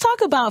let's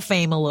talk about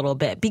fame a little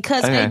bit,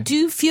 because I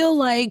do feel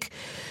like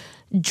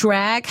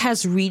drag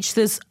has reached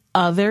this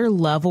other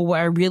level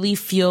where I really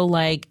feel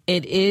like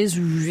it is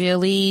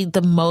really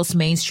the most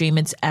mainstream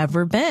it's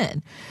ever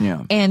been.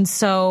 Yeah. And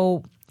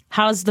so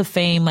how does the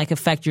fame like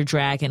affect your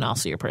drag and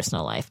also your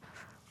personal life?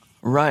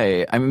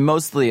 Right.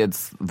 Mostly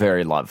it's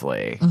very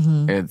lovely.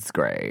 It's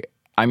great.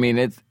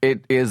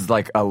 It is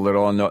like a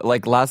little annoying.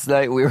 Like last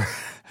night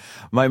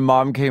my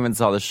mom came and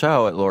saw the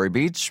show at Lori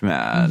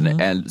Beachman.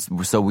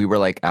 And so we were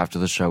like, after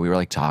the show, we were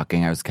like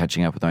talking. I was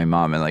catching up with my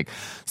mom, and like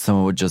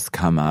someone would just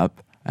come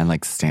up and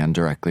like stand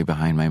directly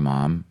behind my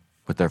mom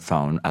with their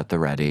phone at the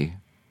ready.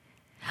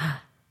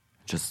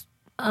 Just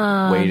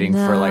waiting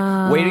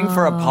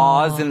for a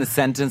pause in the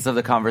sentence of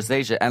the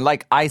conversation. And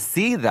like, I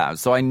see them,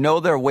 so I know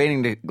they're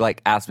waiting to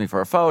like ask me for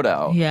a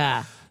photo.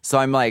 Yeah. So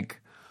I'm like,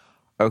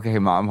 okay,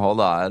 Mom,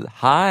 hold on.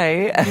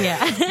 Hi.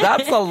 Yeah.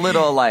 That's a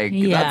little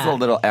that's a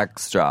little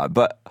extra.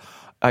 But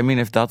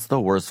if that's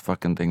the worst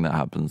fucking thing that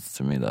happens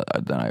to me,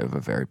 then I have a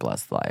very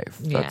blessed life.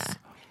 Yeah.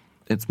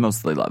 it's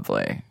mostly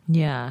lovely.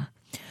 Yeah.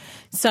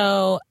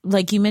 So,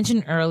 like you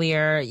mentioned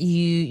earlier,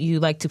 you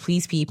like to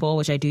please people,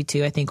 which I do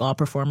too. I think all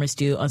performers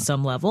do on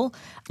some level.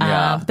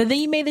 Yeah. But then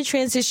you made the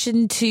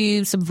transition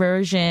to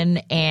subversion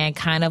and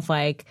kind of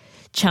like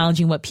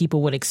challenging what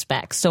people would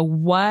expect. So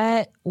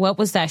what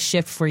was that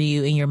shift for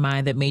you in your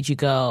mind that made you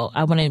go,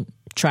 I want to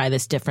try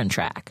this different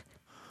track?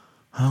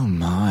 Oh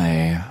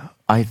my.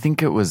 I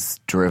think it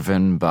was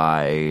driven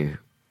by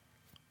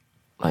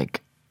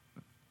like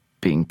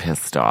being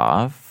pissed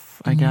off.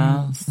 I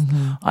guess.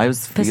 I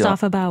was pissed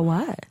off about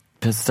what?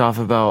 Pissed off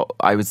about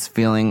I was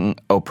feeling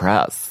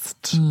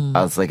oppressed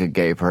as like a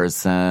gay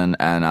person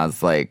and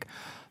as like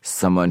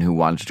someone who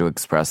wanted to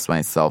express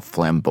myself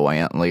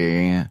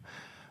flamboyantly.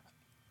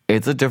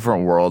 It's a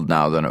different world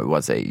now than it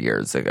was 8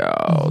 years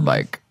ago.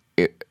 Like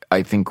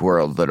I think we're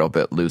a little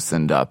bit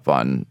loosened up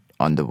on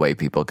the way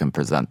people can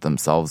present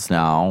themselves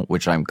now,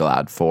 which I'm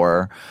glad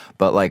for.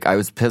 But like I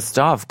was pissed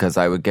off because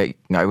I would get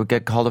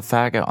called a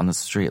faggot on the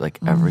street like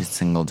every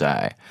single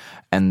day.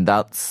 And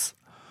that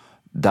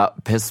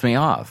pissed me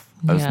off.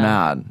 I was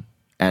mad.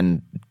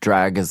 And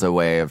drag is a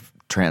way of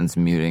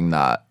transmuting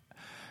that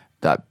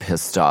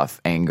pissed off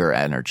anger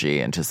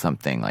energy into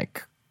something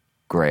like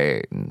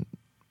great and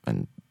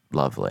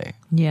lovely.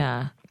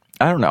 Yeah.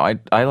 I don't know.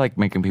 I like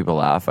making people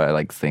laugh. I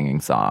like singing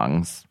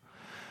songs.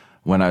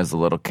 When I was a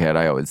little kid,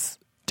 I always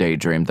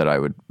daydreamed that I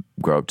would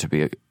grow up to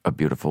be a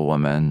beautiful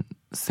woman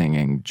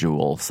singing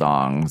Jewel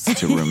songs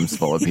to rooms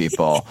full of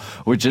people,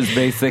 which is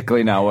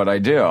basically now what I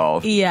do.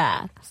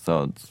 Yeah.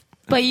 So it's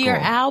But your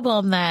cool.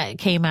 album that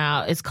came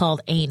out is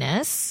called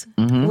Anus,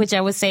 which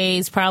I would say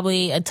is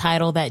probably a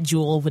title that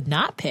Jewel would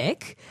not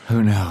pick.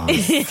 Who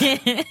knows?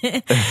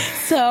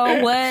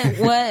 So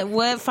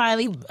what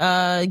finally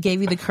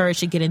gave you the courage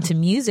to get into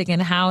music,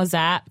 and how has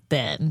that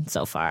been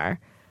so far?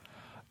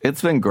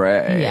 It's been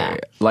great. Yeah.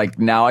 Like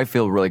now I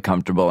feel really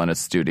comfortable in a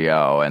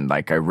studio and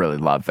like I really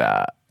love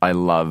that. I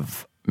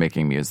love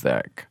making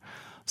music.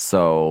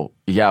 So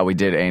yeah, we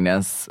did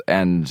Anus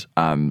and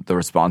the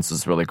response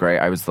was really great.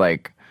 I was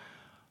like,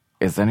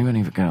 is anyone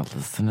even going to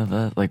listen to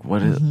this? Like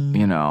what is,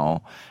 you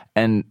know?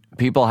 And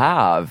people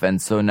have.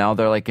 And so now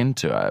they're like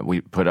into it.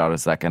 We put out a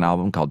second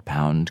album called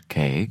Pound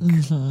Cake.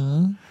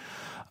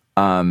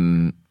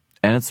 And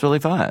it's really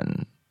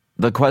fun.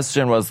 The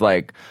question was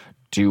like,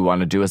 do you want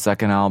to do a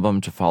second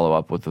album to follow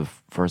up with the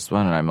first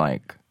one? And I'm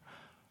like,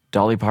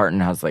 Dolly Parton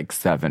has like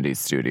 70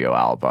 studio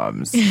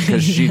albums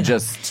because she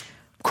just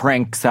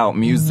cranks out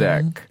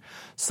music.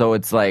 So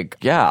it's like,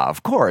 yeah,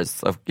 of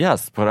course.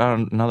 Yes, put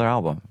out another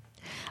album.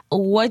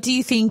 What do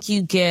you think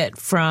you get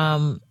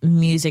from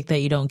music that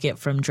you don't get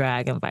from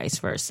drag and vice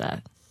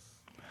versa?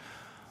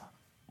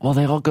 Well,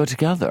 they all go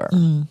together.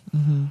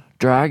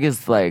 Drag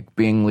is like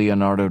being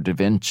Leonardo da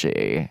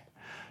Vinci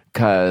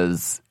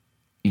because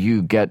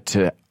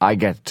I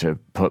get to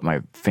put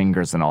my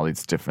fingers in all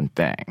these different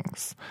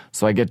things.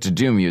 So I get to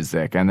do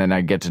music, and then I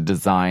get to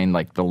design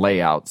like the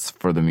layouts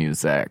for the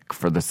music,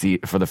 for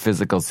the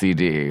physical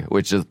CD,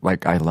 which is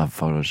like, I love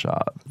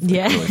Photoshop. It's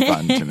like, really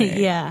fun to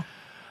me. Yeah.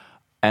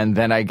 And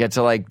then I get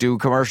to like do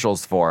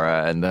commercials for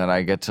it, and then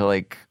I get to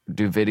like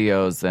do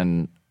videos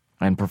and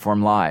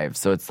perform live.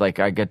 So it's like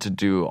I get to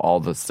do all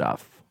the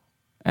stuff,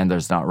 and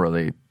there's not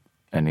really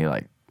any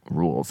like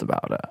rules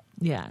about it.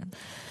 Yeah.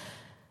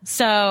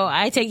 So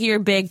I take you're a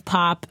big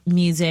pop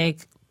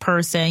music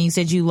person. You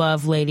said you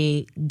love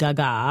Lady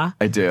Gaga.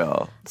 I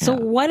do. So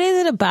what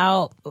is it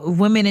about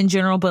women in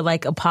general, but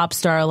like a pop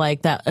star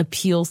like that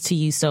appeals to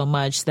you so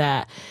much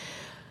that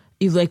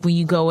you like when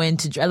you go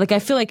into like I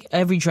feel like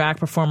every drag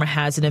performer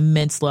has an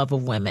immense love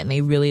of women. They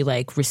really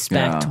like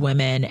respect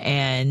women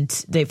and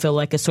they feel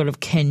like a sort of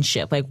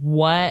kinship. Like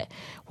what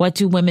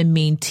do women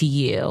mean to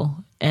you,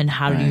 and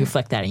how do you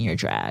reflect that in your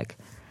drag?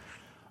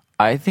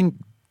 I think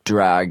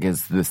drag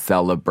is the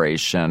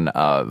celebration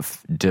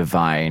of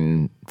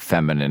divine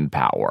feminine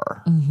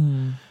power.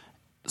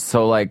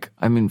 So like,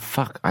 I mean,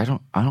 I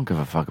don't give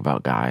a fuck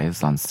about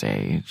guys on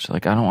stage.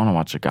 Like, I don't want to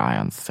watch a guy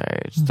on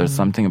stage. There's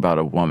something about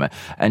a woman.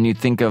 And you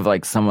think of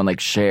like someone like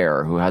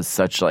Cher who has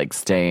such like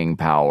staying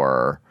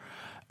power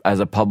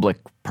as a public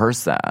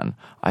person.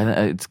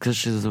 It's because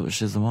she's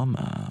a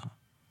woman.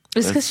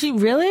 It's because she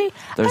really?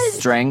 There's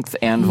strength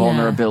and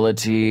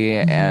vulnerability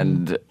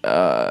and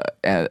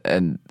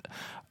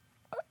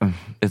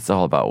it's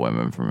all about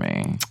women for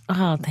me.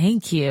 Oh,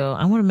 thank you.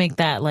 I want to make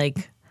that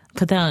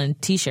put that on a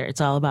t-shirt. It's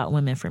all about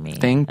women for me.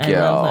 Thank you. I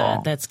love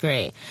that. That's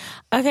great.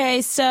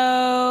 Okay,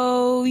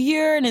 so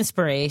you're an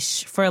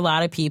inspiration for a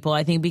lot of people.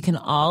 I think we can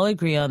all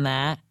agree on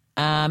that.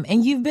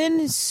 And you've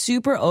been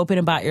super open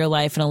about your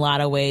life in a lot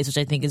of ways, which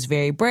I think is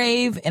very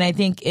brave. And I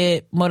think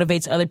it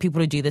motivates other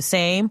people to do the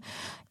same.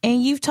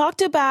 And you've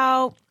talked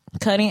about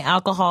cutting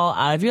alcohol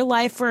out of your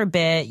life for a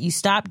bit. You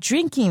stopped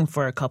drinking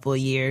for a couple of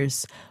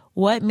years.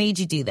 What made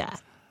you do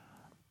that?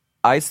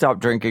 I stopped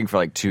drinking for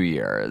like 2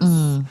 years.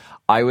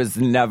 I was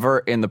never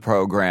in the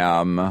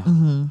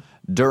program.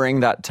 During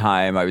that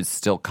time, I was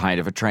still kind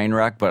of a train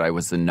wreck, but I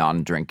was a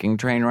non-drinking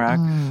train wreck.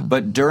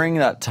 But during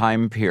that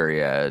time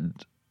period,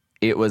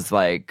 it was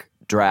like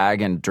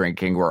drag and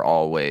drinking were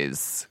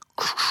always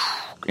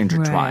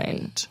intertwined.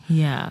 Right.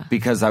 Yeah.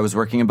 Because I was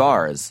working in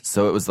bars.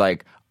 So it was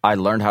like I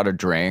learned how to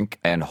drink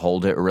and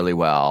hold it really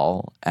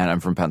well. And I'm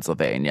from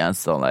Pennsylvania.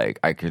 So like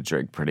I could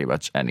drink pretty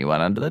much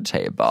anyone under the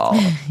table.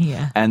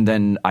 Yeah. And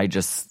then I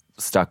just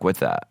stuck with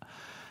that.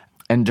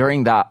 And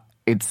during that,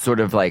 it sort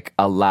of like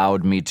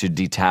allowed me to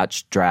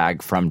detach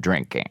drag from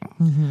drinking.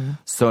 Mm-hmm.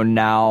 So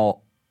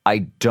now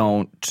I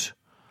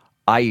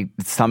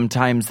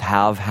sometimes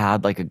have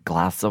had like a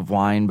glass of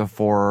wine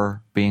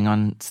before being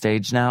on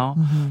stage now,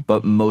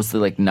 but mostly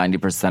like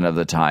 90% of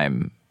the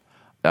time,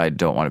 I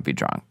don't want to be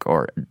drunk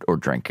or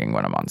drinking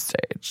when I'm on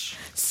stage.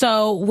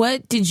 So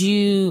what did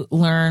you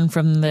learn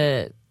from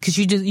because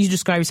you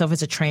describe yourself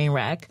as a train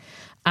wreck.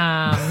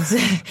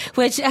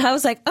 Which I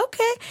was like,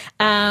 okay.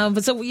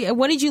 But so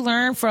what did you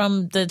learn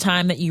from the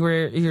time that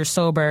you're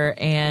sober,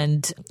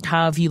 and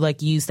how have you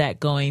like used that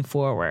going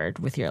forward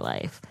with your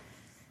life?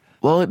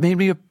 Well, it made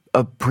me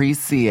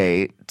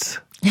appreciate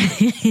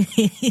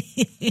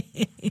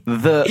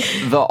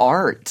the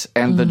art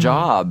and the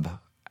job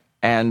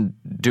and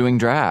doing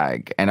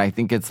drag. And I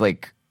think it's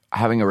like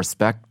having a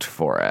respect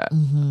for it.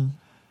 Mm-hmm.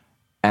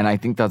 And I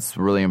think that's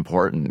really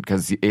important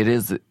because it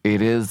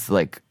is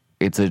like,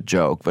 it's a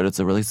joke, but it's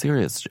a really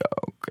serious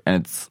joke.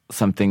 And it's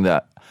something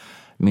that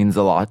means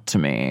a lot to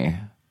me.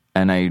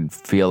 And I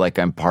feel like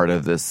I'm part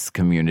of this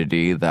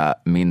community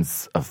that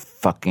means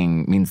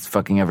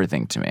fucking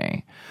everything to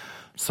me.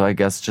 So I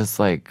guess just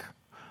like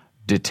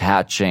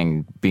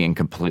detaching being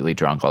completely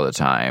drunk all the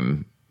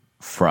time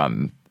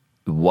from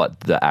what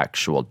the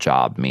actual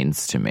job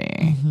means to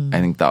me. Mm-hmm. I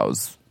think that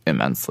was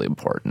immensely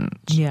important.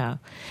 Yeah.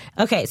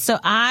 Okay, so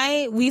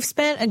we've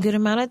spent a good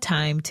amount of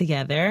time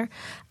together.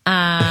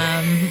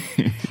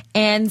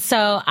 And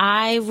so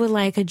I would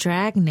like a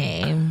drag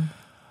name.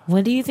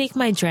 What do you think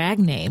my drag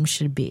name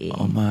should be?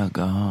 Oh my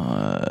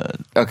God.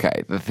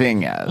 Okay, the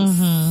thing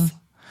is,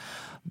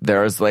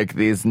 there's like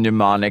these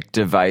mnemonic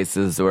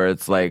devices where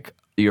it's like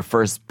your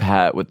first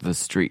pet with the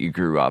street you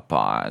grew up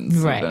on.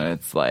 So then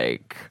it's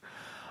like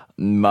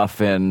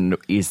Muffin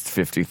East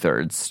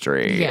 53rd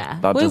Street. Yeah.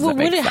 That doesn't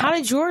make sense. How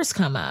did yours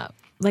come up?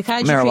 Like how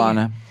did you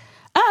marijuana.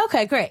 Oh,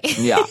 okay, great.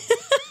 Yeah.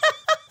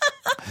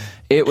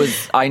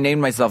 I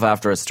named myself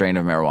after a strain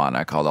of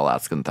marijuana called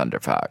Alaskan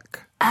Thunderfuck.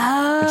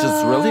 Oh. Which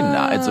is really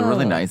nice. It's a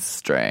really nice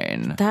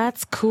strain.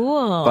 That's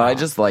cool. But I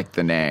just liked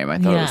the name. I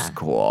thought it was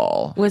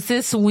cool. Was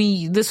this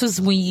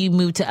was when you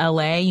moved to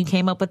LA? You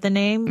came up with the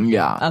name?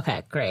 Yeah.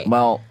 Okay, great.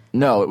 Well,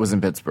 no, it was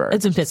in Pittsburgh.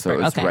 It's in Pittsburgh.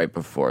 So it was right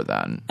before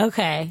then.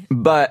 Okay.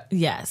 But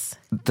yes.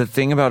 The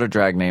thing about a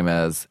drag name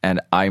is,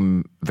 and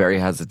I'm very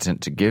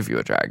hesitant to give you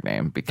a drag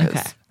name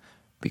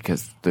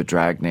because the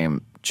drag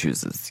name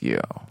chooses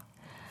you.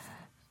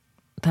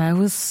 That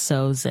was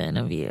so zen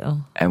of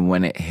you. And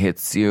when it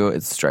hits you,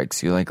 it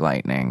strikes you like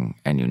lightning,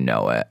 and you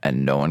know it.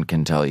 And no one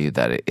can tell you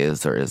that it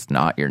is or is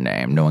not your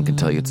name. No one can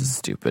tell you it's a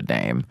stupid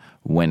name.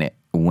 When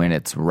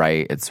it's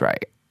right, it's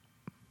right.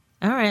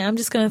 All right, I'm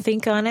just gonna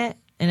think on it,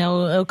 and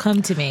it'll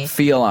come to me.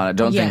 Feel on it.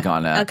 Don't think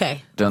on it.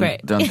 Okay,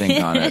 great. Don't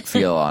think on it.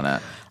 Feel on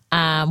it.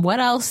 What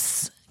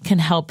else can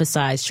help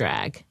besides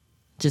drag?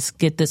 Just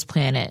get this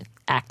planet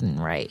acting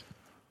right.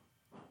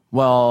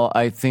 Well,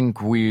 I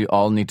think we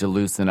all need to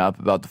loosen up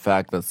about the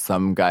fact that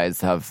some guys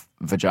have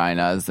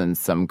vaginas and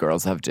some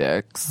girls have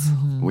dicks.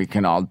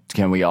 Mm-hmm.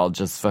 Can we all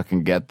just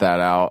fucking get that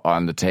out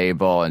on the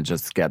table and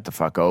just get the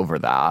fuck over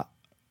that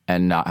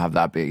and not have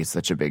that be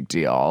such a big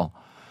deal?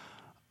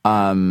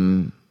 I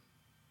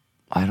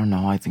don't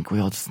know. I think we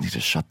all just need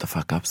to shut the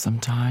fuck up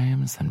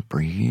sometimes and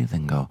breathe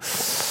and go.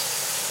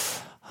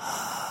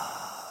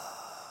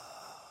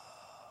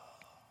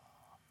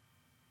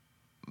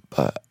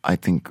 But I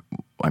think,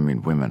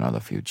 women are the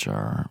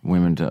future.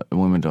 Women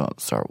don't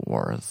start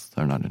wars.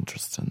 They're not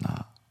interested in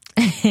that.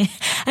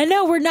 I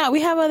know we're not.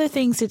 We have other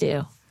things to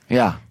do.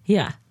 Yeah.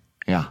 Yeah.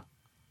 Yeah.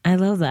 I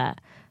love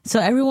that. So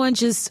everyone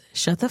just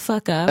shut the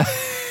fuck up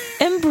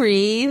and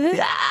breathe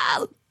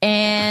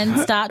and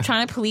stop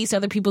trying to police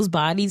other people's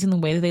bodies in the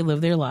way that they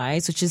live their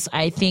lives, which is,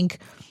 I think,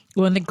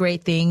 one of the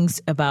great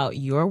things about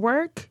your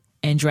work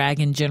and drag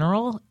in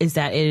general is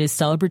that it is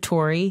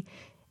celebratory,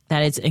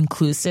 that it's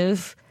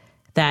inclusive,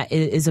 that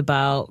it is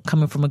about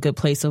coming from a good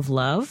place of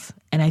love.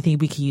 And I think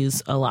we could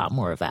use a lot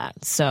more of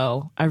that.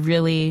 So I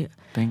really,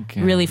 thank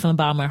you. Really from the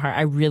bottom of my heart,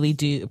 I really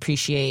do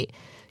appreciate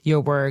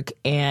your work.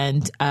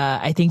 And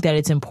I think that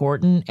it's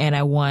important. And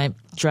I want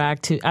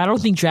drag I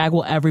don't think drag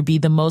will ever be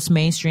the most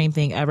mainstream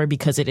thing ever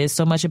because it is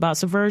so much about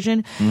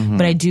subversion. Mm-hmm.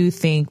 But I do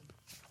think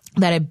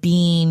that it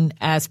being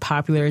as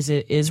popular as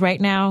it is right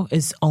now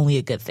is only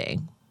a good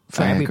thing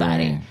for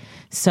everybody. Agree.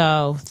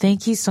 So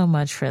thank you so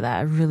much for that.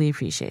 I really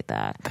appreciate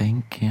that.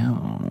 Thank you.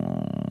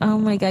 Oh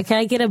my God. Can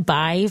I get a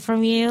bye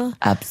from you?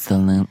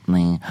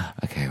 Absolutely.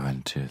 Okay,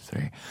 1, 2,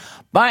 3.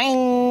 Bye.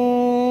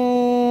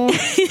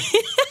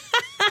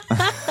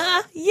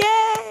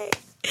 Yay.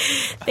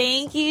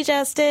 Thank you,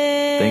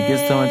 Justin. Thank you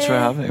so much for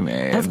having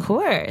me. Of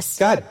course.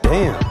 God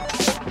damn.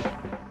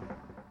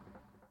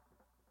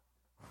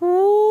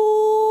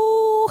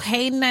 Ooh,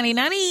 hey,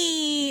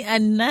 90.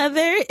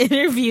 another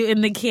interview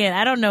in the can.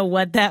 I don't know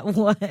what that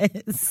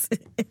was.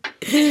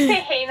 Did you say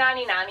hey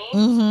nani nani?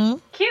 Mm-hmm.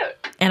 Cute.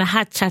 And a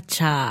ha cha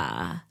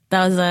cha.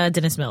 That was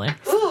Dennis Miller.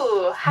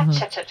 Ooh, ha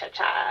cha cha cha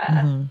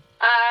cha.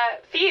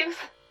 Phoebes,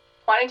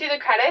 want to do the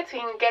credits? We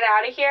can get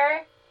out of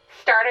here.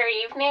 Start our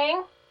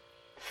evening.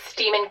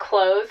 Steaming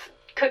clothes,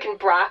 cooking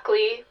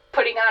broccoli,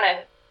 putting on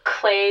a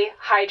clay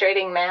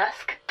hydrating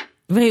mask.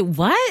 Wait,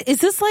 what? Is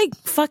this like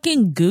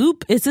fucking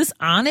Goop? Is this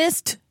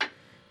honest?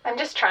 I'm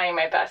just trying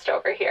my best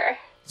over here.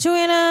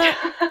 Joanna,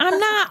 I'm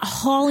not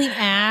hauling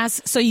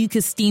ass so you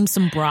could steam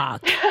some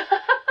brock.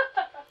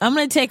 I'm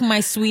going to take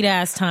my sweet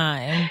ass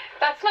time.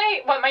 That's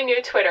what my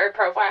new Twitter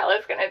profile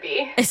is going to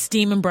be.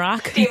 Steaming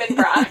brock? Steaming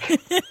brock.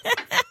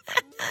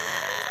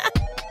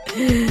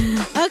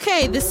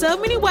 Okay, the So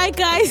Many White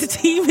Guys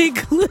team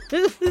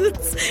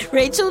includes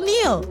Rachel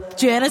Neal,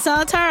 Joanna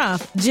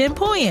Solitaroff, Jim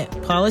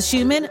Poyant, Paula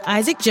Schumann,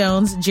 Isaac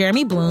Jones,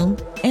 Jeremy Bloom,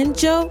 and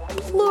Joe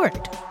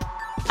Plort.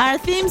 Our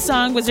theme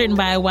song was written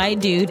by a white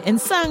dude and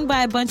sung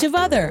by a bunch of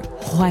other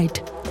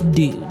white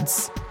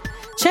dudes.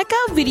 Check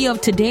out video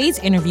of today's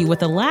interview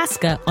with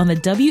Alaska on the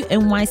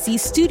WNYC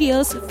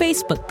Studios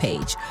Facebook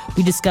page.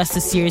 We discuss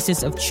the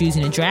seriousness of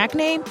choosing a drag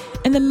name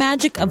and the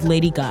magic of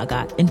Lady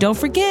Gaga. And don't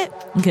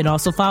forget, you can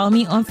also follow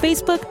me on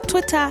Facebook,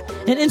 Twitter,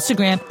 and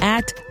Instagram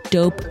at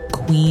Dope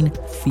Queen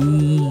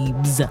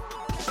Phoebes.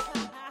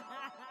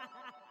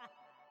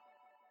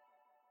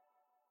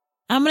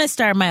 I'm going to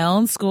start my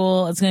own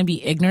school. It's going to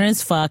be ignorant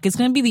as fuck. It's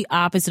going to be the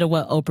opposite of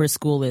what Oprah's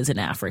school is in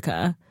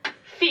Africa.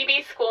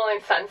 Phoebe School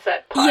in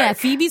Sunset Park. Yeah,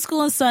 Phoebe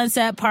School in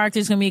Sunset Park.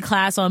 There's going to be a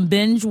class on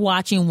binge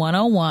watching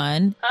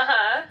 101,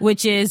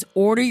 which is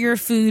order your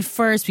food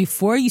first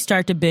before you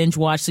start to binge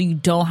watch so you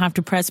don't have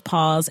to press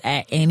pause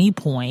at any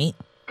point.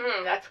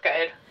 That's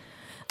good.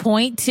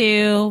 Point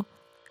 2,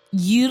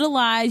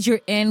 utilize your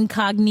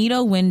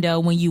incognito window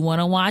when you want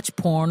to watch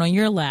porn on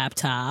your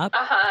laptop.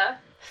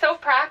 So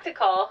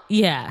practical.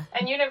 Yeah.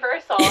 And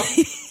universal.